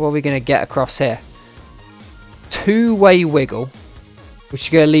 what are we going to get across here? Two-way wiggle, which is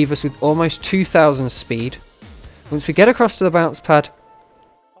going to leave us with almost 2,000 speed. Once we get across to the bounce pad,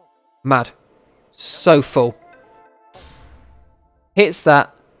 Mad. So full. Hits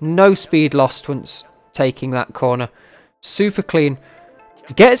that. No speed lost once taking that corner. Super clean.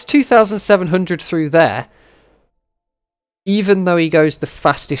 Gets 2,700 through there. Even though he goes the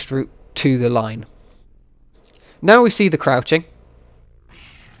fastest route to the line. Now we see the crouching.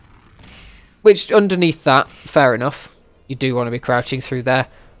 Which underneath that, fair enough. You do want to be crouching through there.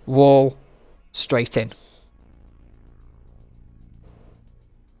 Wall. Straight in.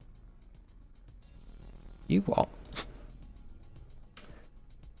 You what?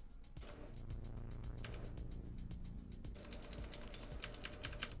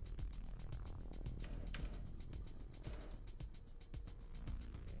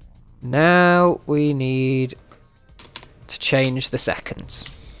 Now we need to change the seconds.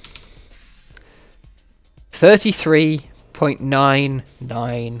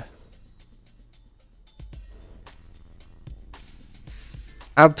 33.99.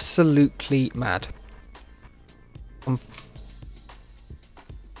 Absolutely mad.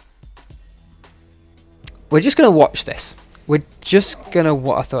 We're just going to watch this. We're just going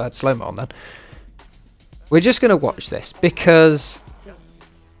to... I thought I had slow-mo on then. We're just going to watch this because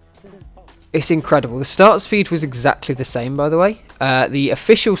it's incredible. The start speed was exactly the same, by the way. The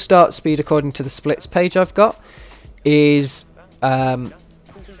official start speed, according to the splits page I've got, is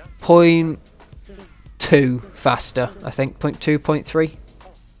 0.2 faster, I think. 0.2, 0.3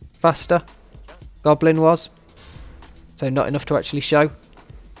 faster. Goblin was. So not enough to actually show.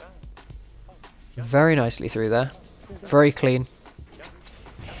 Very nicely through there. Very clean.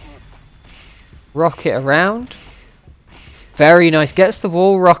 Rocket around. Very nice. Gets the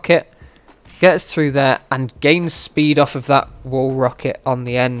wall rocket. Gets through there and gains speed off of that wall rocket on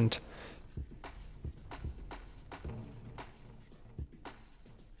the end.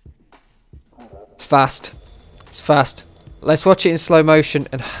 It's fast. It's fast. Let's watch it in slow motion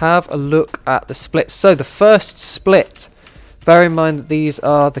and have a look at the splits. So the first split, bear in mind that these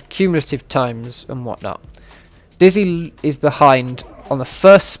are the cumulative times and whatnot. Dizzy is behind on the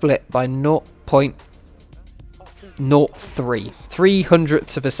first split by 0.03.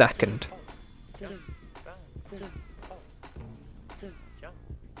 3/100ths of a second.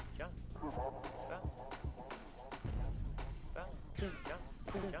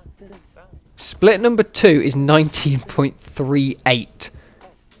 Split number 2 is 19.38.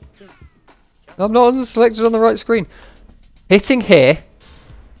 I'm not selected on the right screen. Hitting here,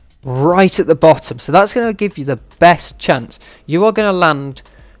 right at the bottom. So that's going to give you the best chance. You are going to land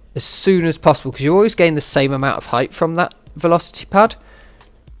as soon as possible because you always gain the same amount of height from that velocity pad.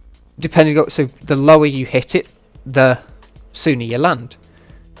 Depending on, so the lower you hit it, the sooner you land.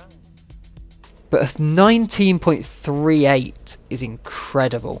 But 19.38 is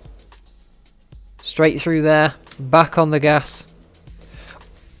incredible. Straight through there, back on the gas.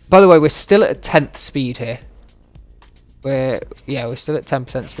 By the way, we're still at a 10th speed here. We're still at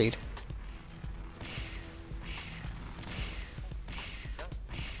 10% speed.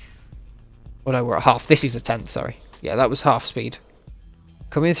 Oh no, we're at half. This is a 10th, sorry. Yeah, that was half speed.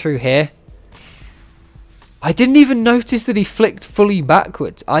 Coming through here. I didn't even notice that he flicked fully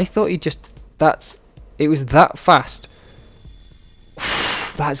backwards. I thought he just... It was that fast.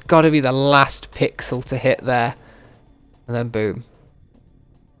 That's got to be the last pixel to hit there. And then boom.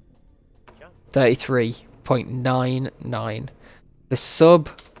 33.99. The sub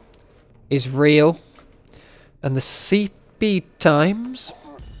is real. And the speed times...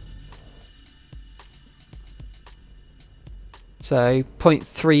 So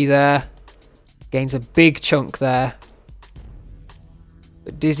 0.3 there. Gains a big chunk there.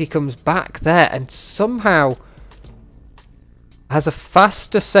 But Dizzy comes back there and somehow has a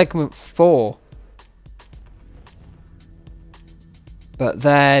faster segment 4. But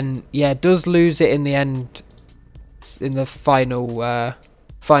then, yeah, does lose it in the end, in the final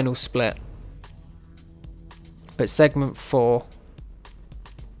final split. But segment 4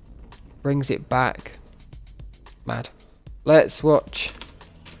 brings it back. Mad. Let's watch.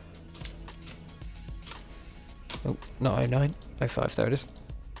 Oh, not 09, 05, there it is.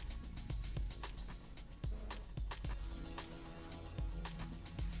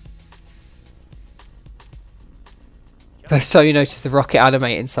 So you notice the rocket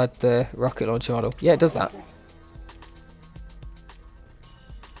animate inside the rocket launcher model. Yeah, it does that.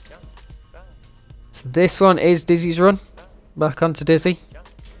 So this one is Dizzy's run. Back onto Dizzy.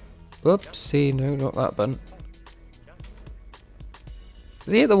 Whoopsie, no, not that button.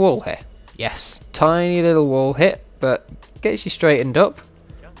 Does he hit the wall here? Yes. Tiny little wall hit, but gets you straightened up.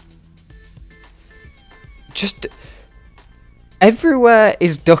 Just... everywhere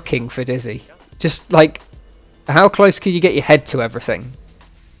is ducking for Dizzy. Just like... how close can you get your head to everything?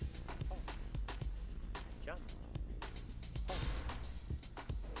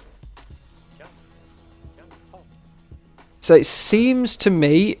 So it seems to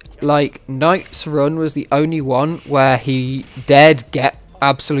me like Knight's run was the only one where he dared get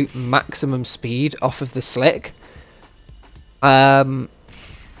absolute maximum speed off of the slick. Everybody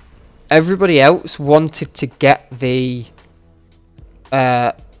else wanted to get the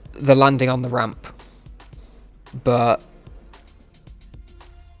landing on the ramp, but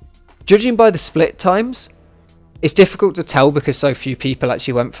judging by the split times, it's difficult to tell because so few people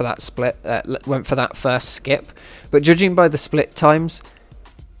actually went for that first skip. But judging by the split times,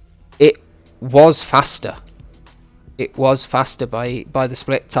 it was faster. It was faster by the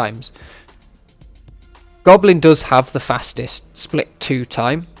split times. Goblin does have the fastest split 2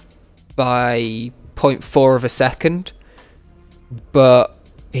 time by 0.4 of a second, but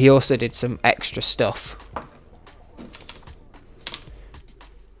he also did some extra stuff.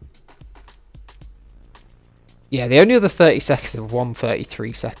 Yeah, the only other 30 seconds are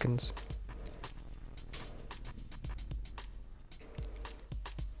 1:33 seconds.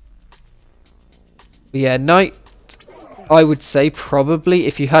 But yeah, Knight, I would say probably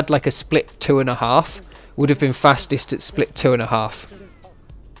if you had like a split 2.5, would have been fastest at split 2.5.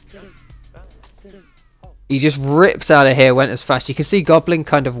 He just ripped out of here, went as fast. You can see Goblin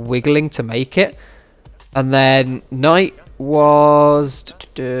kind of wiggling to make it. And then Knight was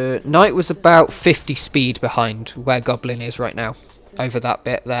about 50 speed behind where Goblin is right now, over that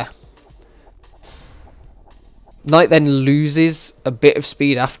bit there. Knight then loses a bit of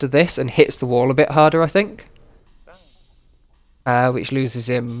speed after this and hits the wall a bit harder, I think, which loses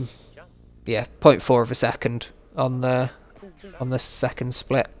him, yeah, 0.4 of a second on the second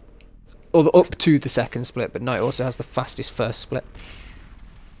split, or up to the second split. But Knight also has the fastest first split.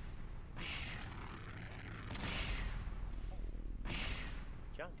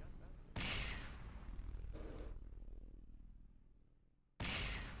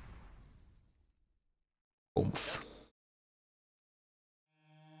 Oomph.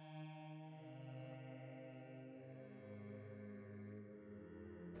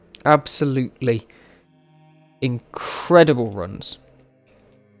 Absolutely incredible runs.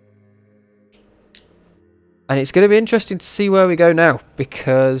 And it's going to be interesting to see where we go now,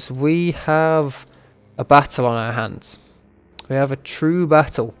 because we have a battle on our hands. We have a true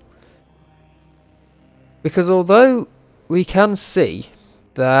battle. Because although we can see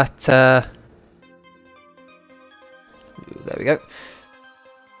that... there we go.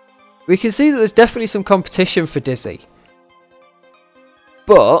 We can see that there's definitely some competition for Dizzy.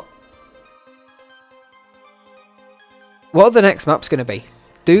 But what are the next maps going to be?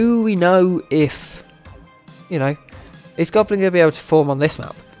 Do we know if, you know, is Goblin going to be able to form on this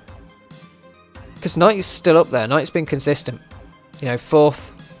map? Because Knight is still up there. Knight's been consistent. You know,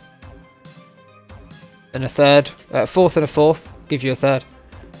 4th and a 3rd. 4th and a 4th gives you a 3rd.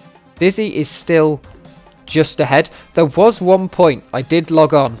 Dizzy is still just ahead. There was one point, I did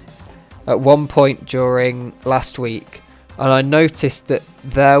log on at one point during last week, and I noticed that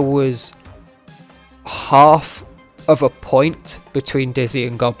there was half of a point between Dizzy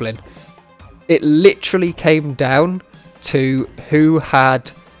and Goblin. It literally came down to who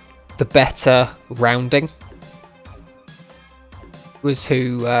had the better rounding. Was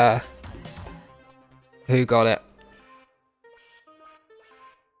who got it.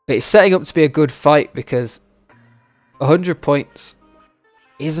 But it's setting up to be a good fight, because 100 points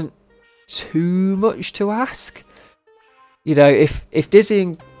isn't too much to ask. You know, if Dizzy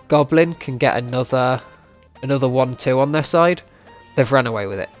and Goblin can get another 1-2 on their side, they've run away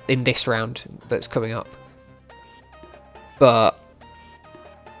with it in this round that's coming up. But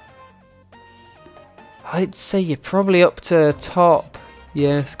I'd say you're probably up to top.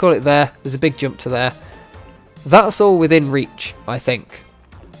 Yeah, let's call it there. There's a big jump to there. That's all within reach, I think.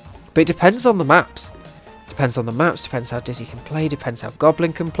 But it depends on the maps. Depends on the maps, depends how Dizzy can play, depends how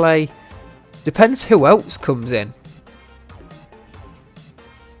Goblin can play. Depends who else comes in.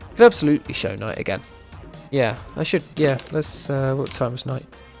 Could absolutely show Knight again. Yeah, I should, yeah, let's, what time is Knight?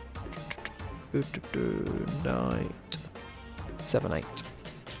 Knight 7-8.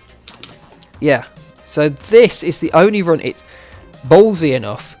 Yeah, so this is the only run, it's ballsy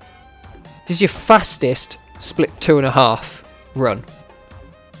enough. This is your fastest split 2.5 run.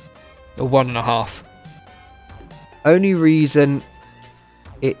 Or 1.5. Only reason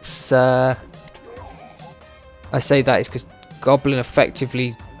it's, I say that is because Goblin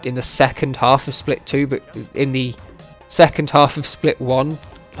effectively in the second half of split 2, but in the second half of split 1,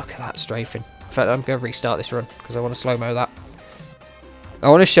 look at that strafing. In fact, I'm going to restart this run because I want to slow-mo that. I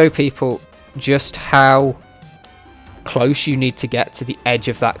want to show people just how close you need to get to the edge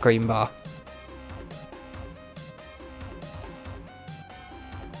of that green bar.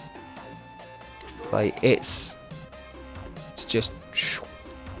 Like, it's just...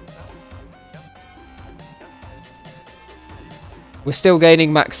 We're still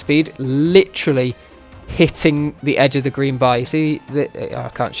gaining max speed, literally hitting the edge of the green bar. You see, I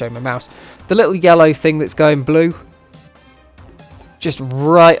can't show my mouse. The little yellow thing that's going blue, just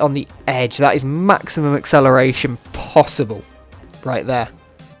right on the edge. That is maximum acceleration possible, right there.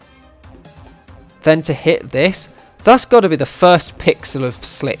 Then to hit this, that's got to be the first pixel of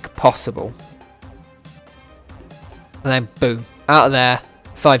slick possible. And then boom, out of there,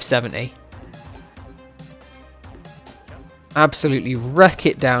 570. Absolutely wreck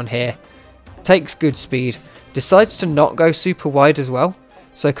it down here. Takes good speed. Decides to not go super wide as well.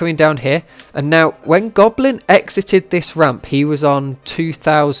 So coming down here. And now when Goblin exited this ramp, he was on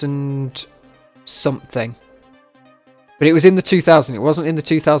 2000 something. But it was in the 2000. It wasn't in the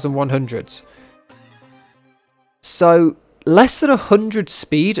 2100s. So less than 100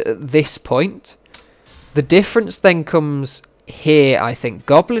 speed at this point. The difference then comes here, I think.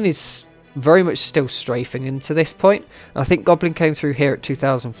 Goblin is very much still strafing into this point. I think Goblin came through here at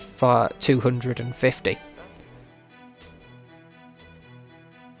 2250.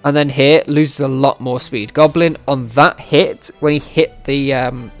 And then here loses a lot more speed. Goblin on that hit, when he hit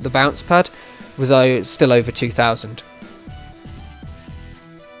the bounce pad, was still over 2000.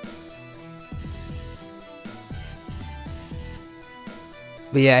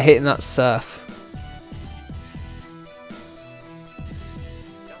 But yeah, hitting that surf.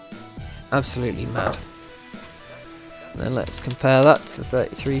 Absolutely mad. And then let's compare that to the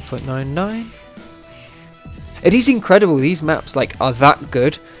 33.99. It is incredible these maps like are that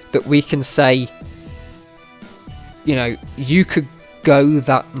good that we can say, you know, you could go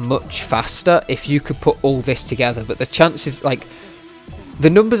that much faster if you could put all this together. But the chances, like the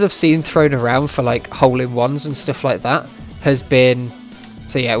numbers I've seen thrown around for like hole-in-ones and stuff like that has been.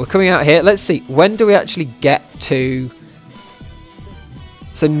 So yeah, we're coming out here. Let's see, when do we actually get to?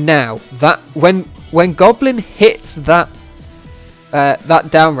 So now that when Goblin hits that that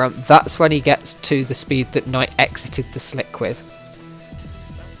down ramp, that's when he gets to the speed that Knight exited the slick with.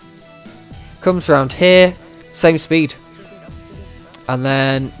 Comes around here, same speed, and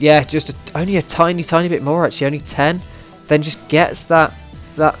then yeah, just only a tiny bit more actually, only 10. Then just gets that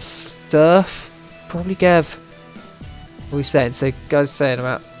surf. Probably Gev. What are we saying? So guys saying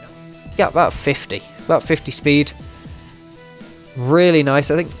about 50 speed. Really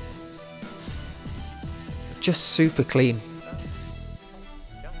nice, I think. Just super clean.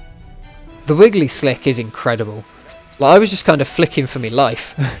 The wiggly slick is incredible. Like I was just kind of flicking for me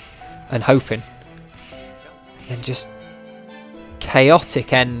life and hoping. And just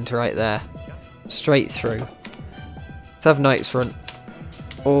chaotic end right there. Straight through. Let's have Knight's run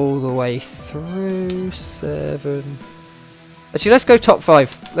all the way through. 7. Actually, let's go top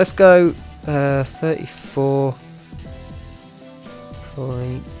 5. Let's go 34.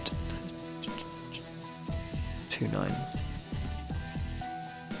 .29.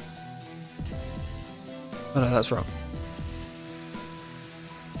 Oh no, that's wrong.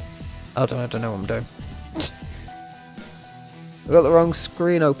 I don't know what I'm doing. I got the wrong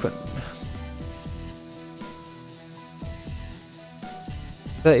screen open.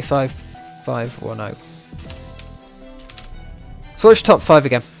 35,510. So watch top 5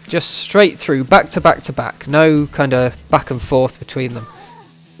 again. Just straight through, back to back to back. No kind of back and forth between them.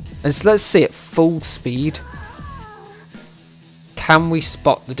 And so let's see at full speed. Can we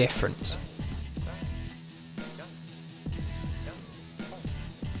spot the difference?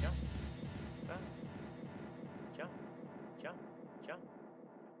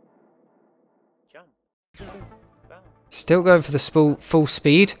 Still going for the full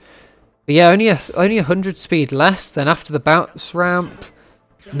speed. But yeah, only 100 speed less than after the bounce ramp.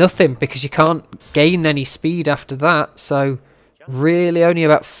 Nothing, because you can't gain any speed after that. So really only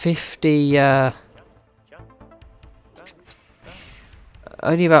about 50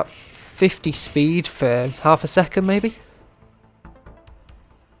 only about 50 speed for half a second maybe.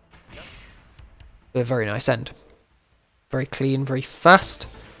 A very nice end. Very clean, very fast.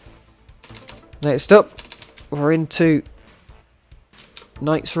 Next up, we're into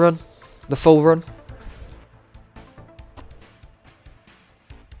Knight's run, the full run.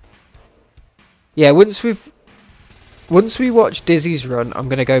 Yeah, once we watch Dizzy's run, I'm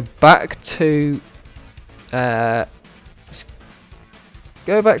gonna go back to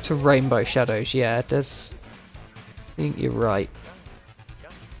Rainbow Shadows. Yeah, it does. I think you're right.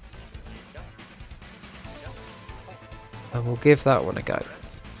 And we'll give that one a go,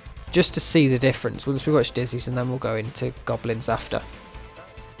 just to see the difference once we watch Dizzy's, and then we'll go into Goblins after.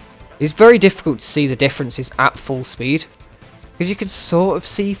 It's very difficult to see the differences at full speed, because you can sort of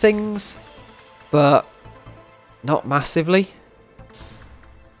see things, but not massively.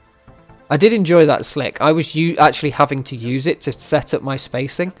 I did enjoy that slick. I was actually having to use it to set up my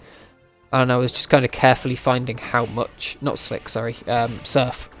spacing, and I was just kind of carefully finding how much, not slick, sorry,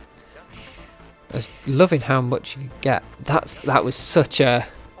 surf. I was loving how much you could get. That was such a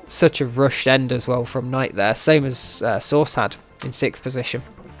rushed end as well from Knight there, same as Source had in 6th position.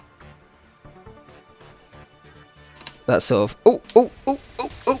 That sort of oh,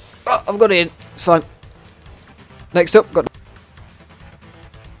 I've got it in. It's fine. Next up, got.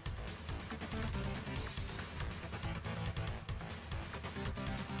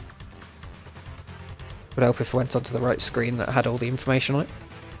 Would help if I went onto the right screen that had all the information on it.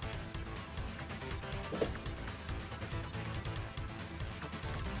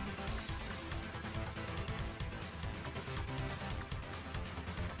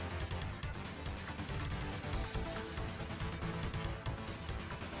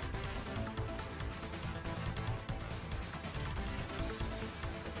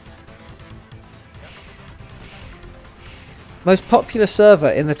 Most popular server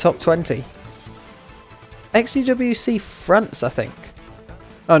in the top 20. XDWC France, I think.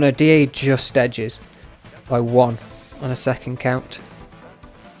 Oh no, DA just edges by 1 on a second count.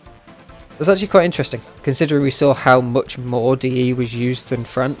 That's actually quite interesting, considering we saw how much more DE was used than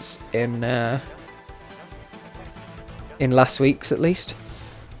France in last week's at least.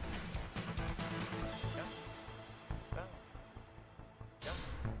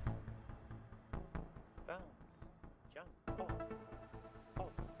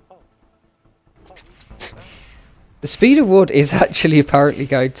 The speed award is actually apparently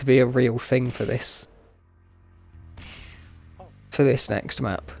going to be a real thing for this next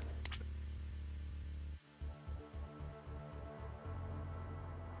map.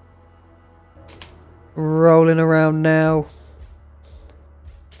 Rolling around now.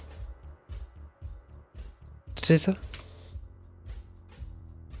 Dizzer.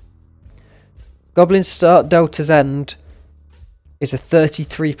 Goblin start, Delta's end is a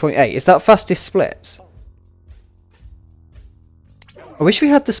 33.8. Is that fastest splits? I wish we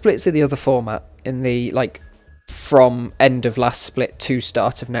had the splits in the other format, in the, like, from end of last split to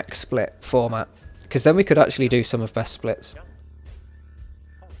start of next split format, because then we could actually do some of best splits.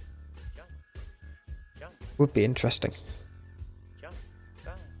 Would be interesting.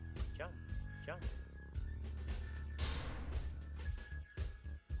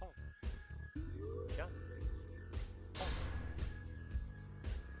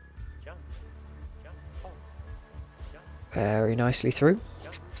 Very nicely through.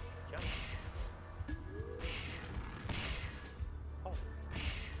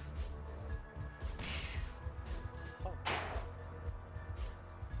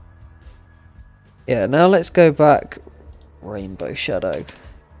 Yeah, now let's go back. Rainbow Shadow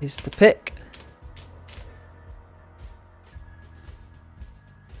is the pick.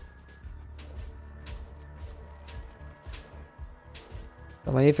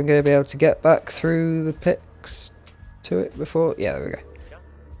 Am I even going to be able to get back through the picks to it before? Yeah, there we go.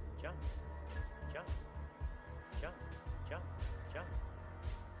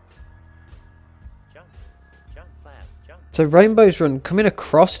 So Rainbow's run, coming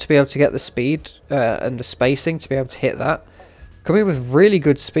across to be able to get the speed and the spacing to be able to hit that. Coming with really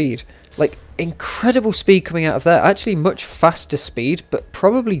good speed. Like, incredible speed coming out of there. Actually much faster speed, but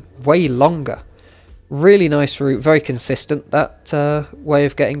probably way longer. Really nice route, very consistent, that way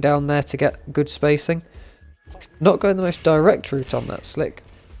of getting down there to get good spacing. Not going the most direct route on that slick.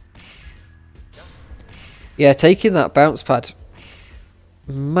 Yeah, taking that bounce pad.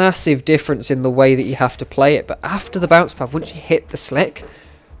 Massive difference in the way that you have to play it, but after the bounce pad, once you hit the slick,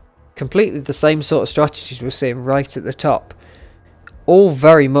 completely the same sort of strategies we're seeing right at the top. All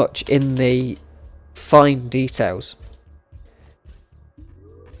very much in the fine details.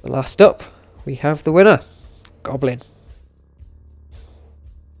 Last up, we have the winner, Goblin.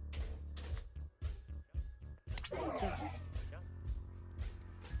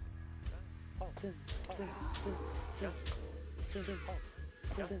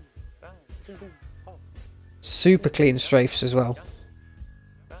 Super clean strafes as well.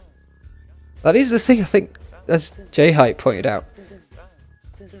 That is the thing, I think, as J-Hype pointed out.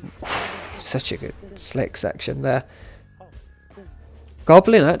 Such a good slick section there.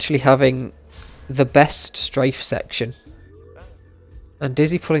 Goblin actually having the best strafe section. And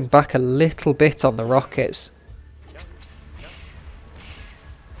Dizzy pulling back a little bit on the rockets.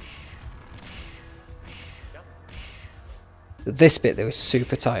 This bit there was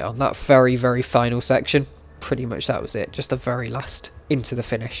super tight on. That very, very final section. Pretty much that was it. Just the very last into the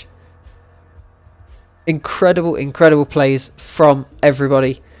finish. Incredible, incredible plays from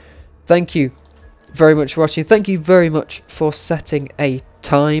everybody. Thank you very much for watching. Thank you very much for setting a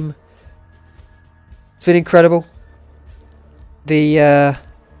time. It's been incredible. The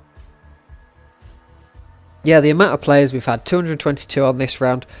amount of players we've had, 222 on this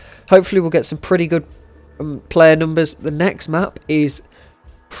round. Hopefully we'll get some pretty good player numbers. The next map is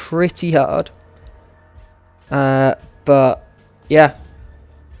pretty hard. But yeah,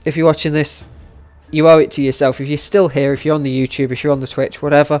 if you're watching this, you owe it to yourself. If you're still here, if you're on the YouTube, if you're on the Twitch,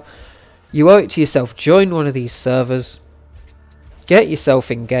 whatever, you owe it to yourself. Join one of these servers. Get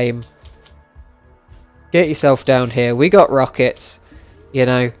yourself in game. Get yourself down here. We got rockets. You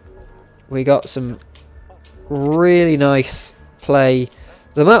know, we got some really nice play.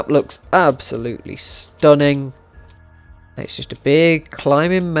 The map looks absolutely stunning. It's just a big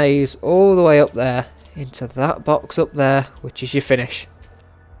climbing maze all the way up there into that box up there, which is your finish.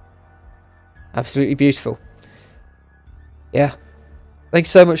 Absolutely beautiful. Yeah. Thanks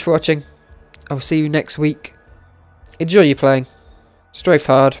so much for watching. I'll see you next week. Enjoy your playing. Strafe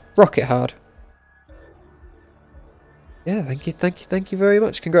hard. Rocket hard. Yeah, thank you very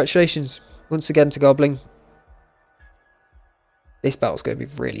much. Congratulations once again to Goblin. This battle's going to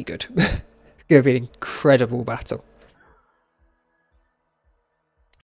be really good. It's going to be an incredible battle.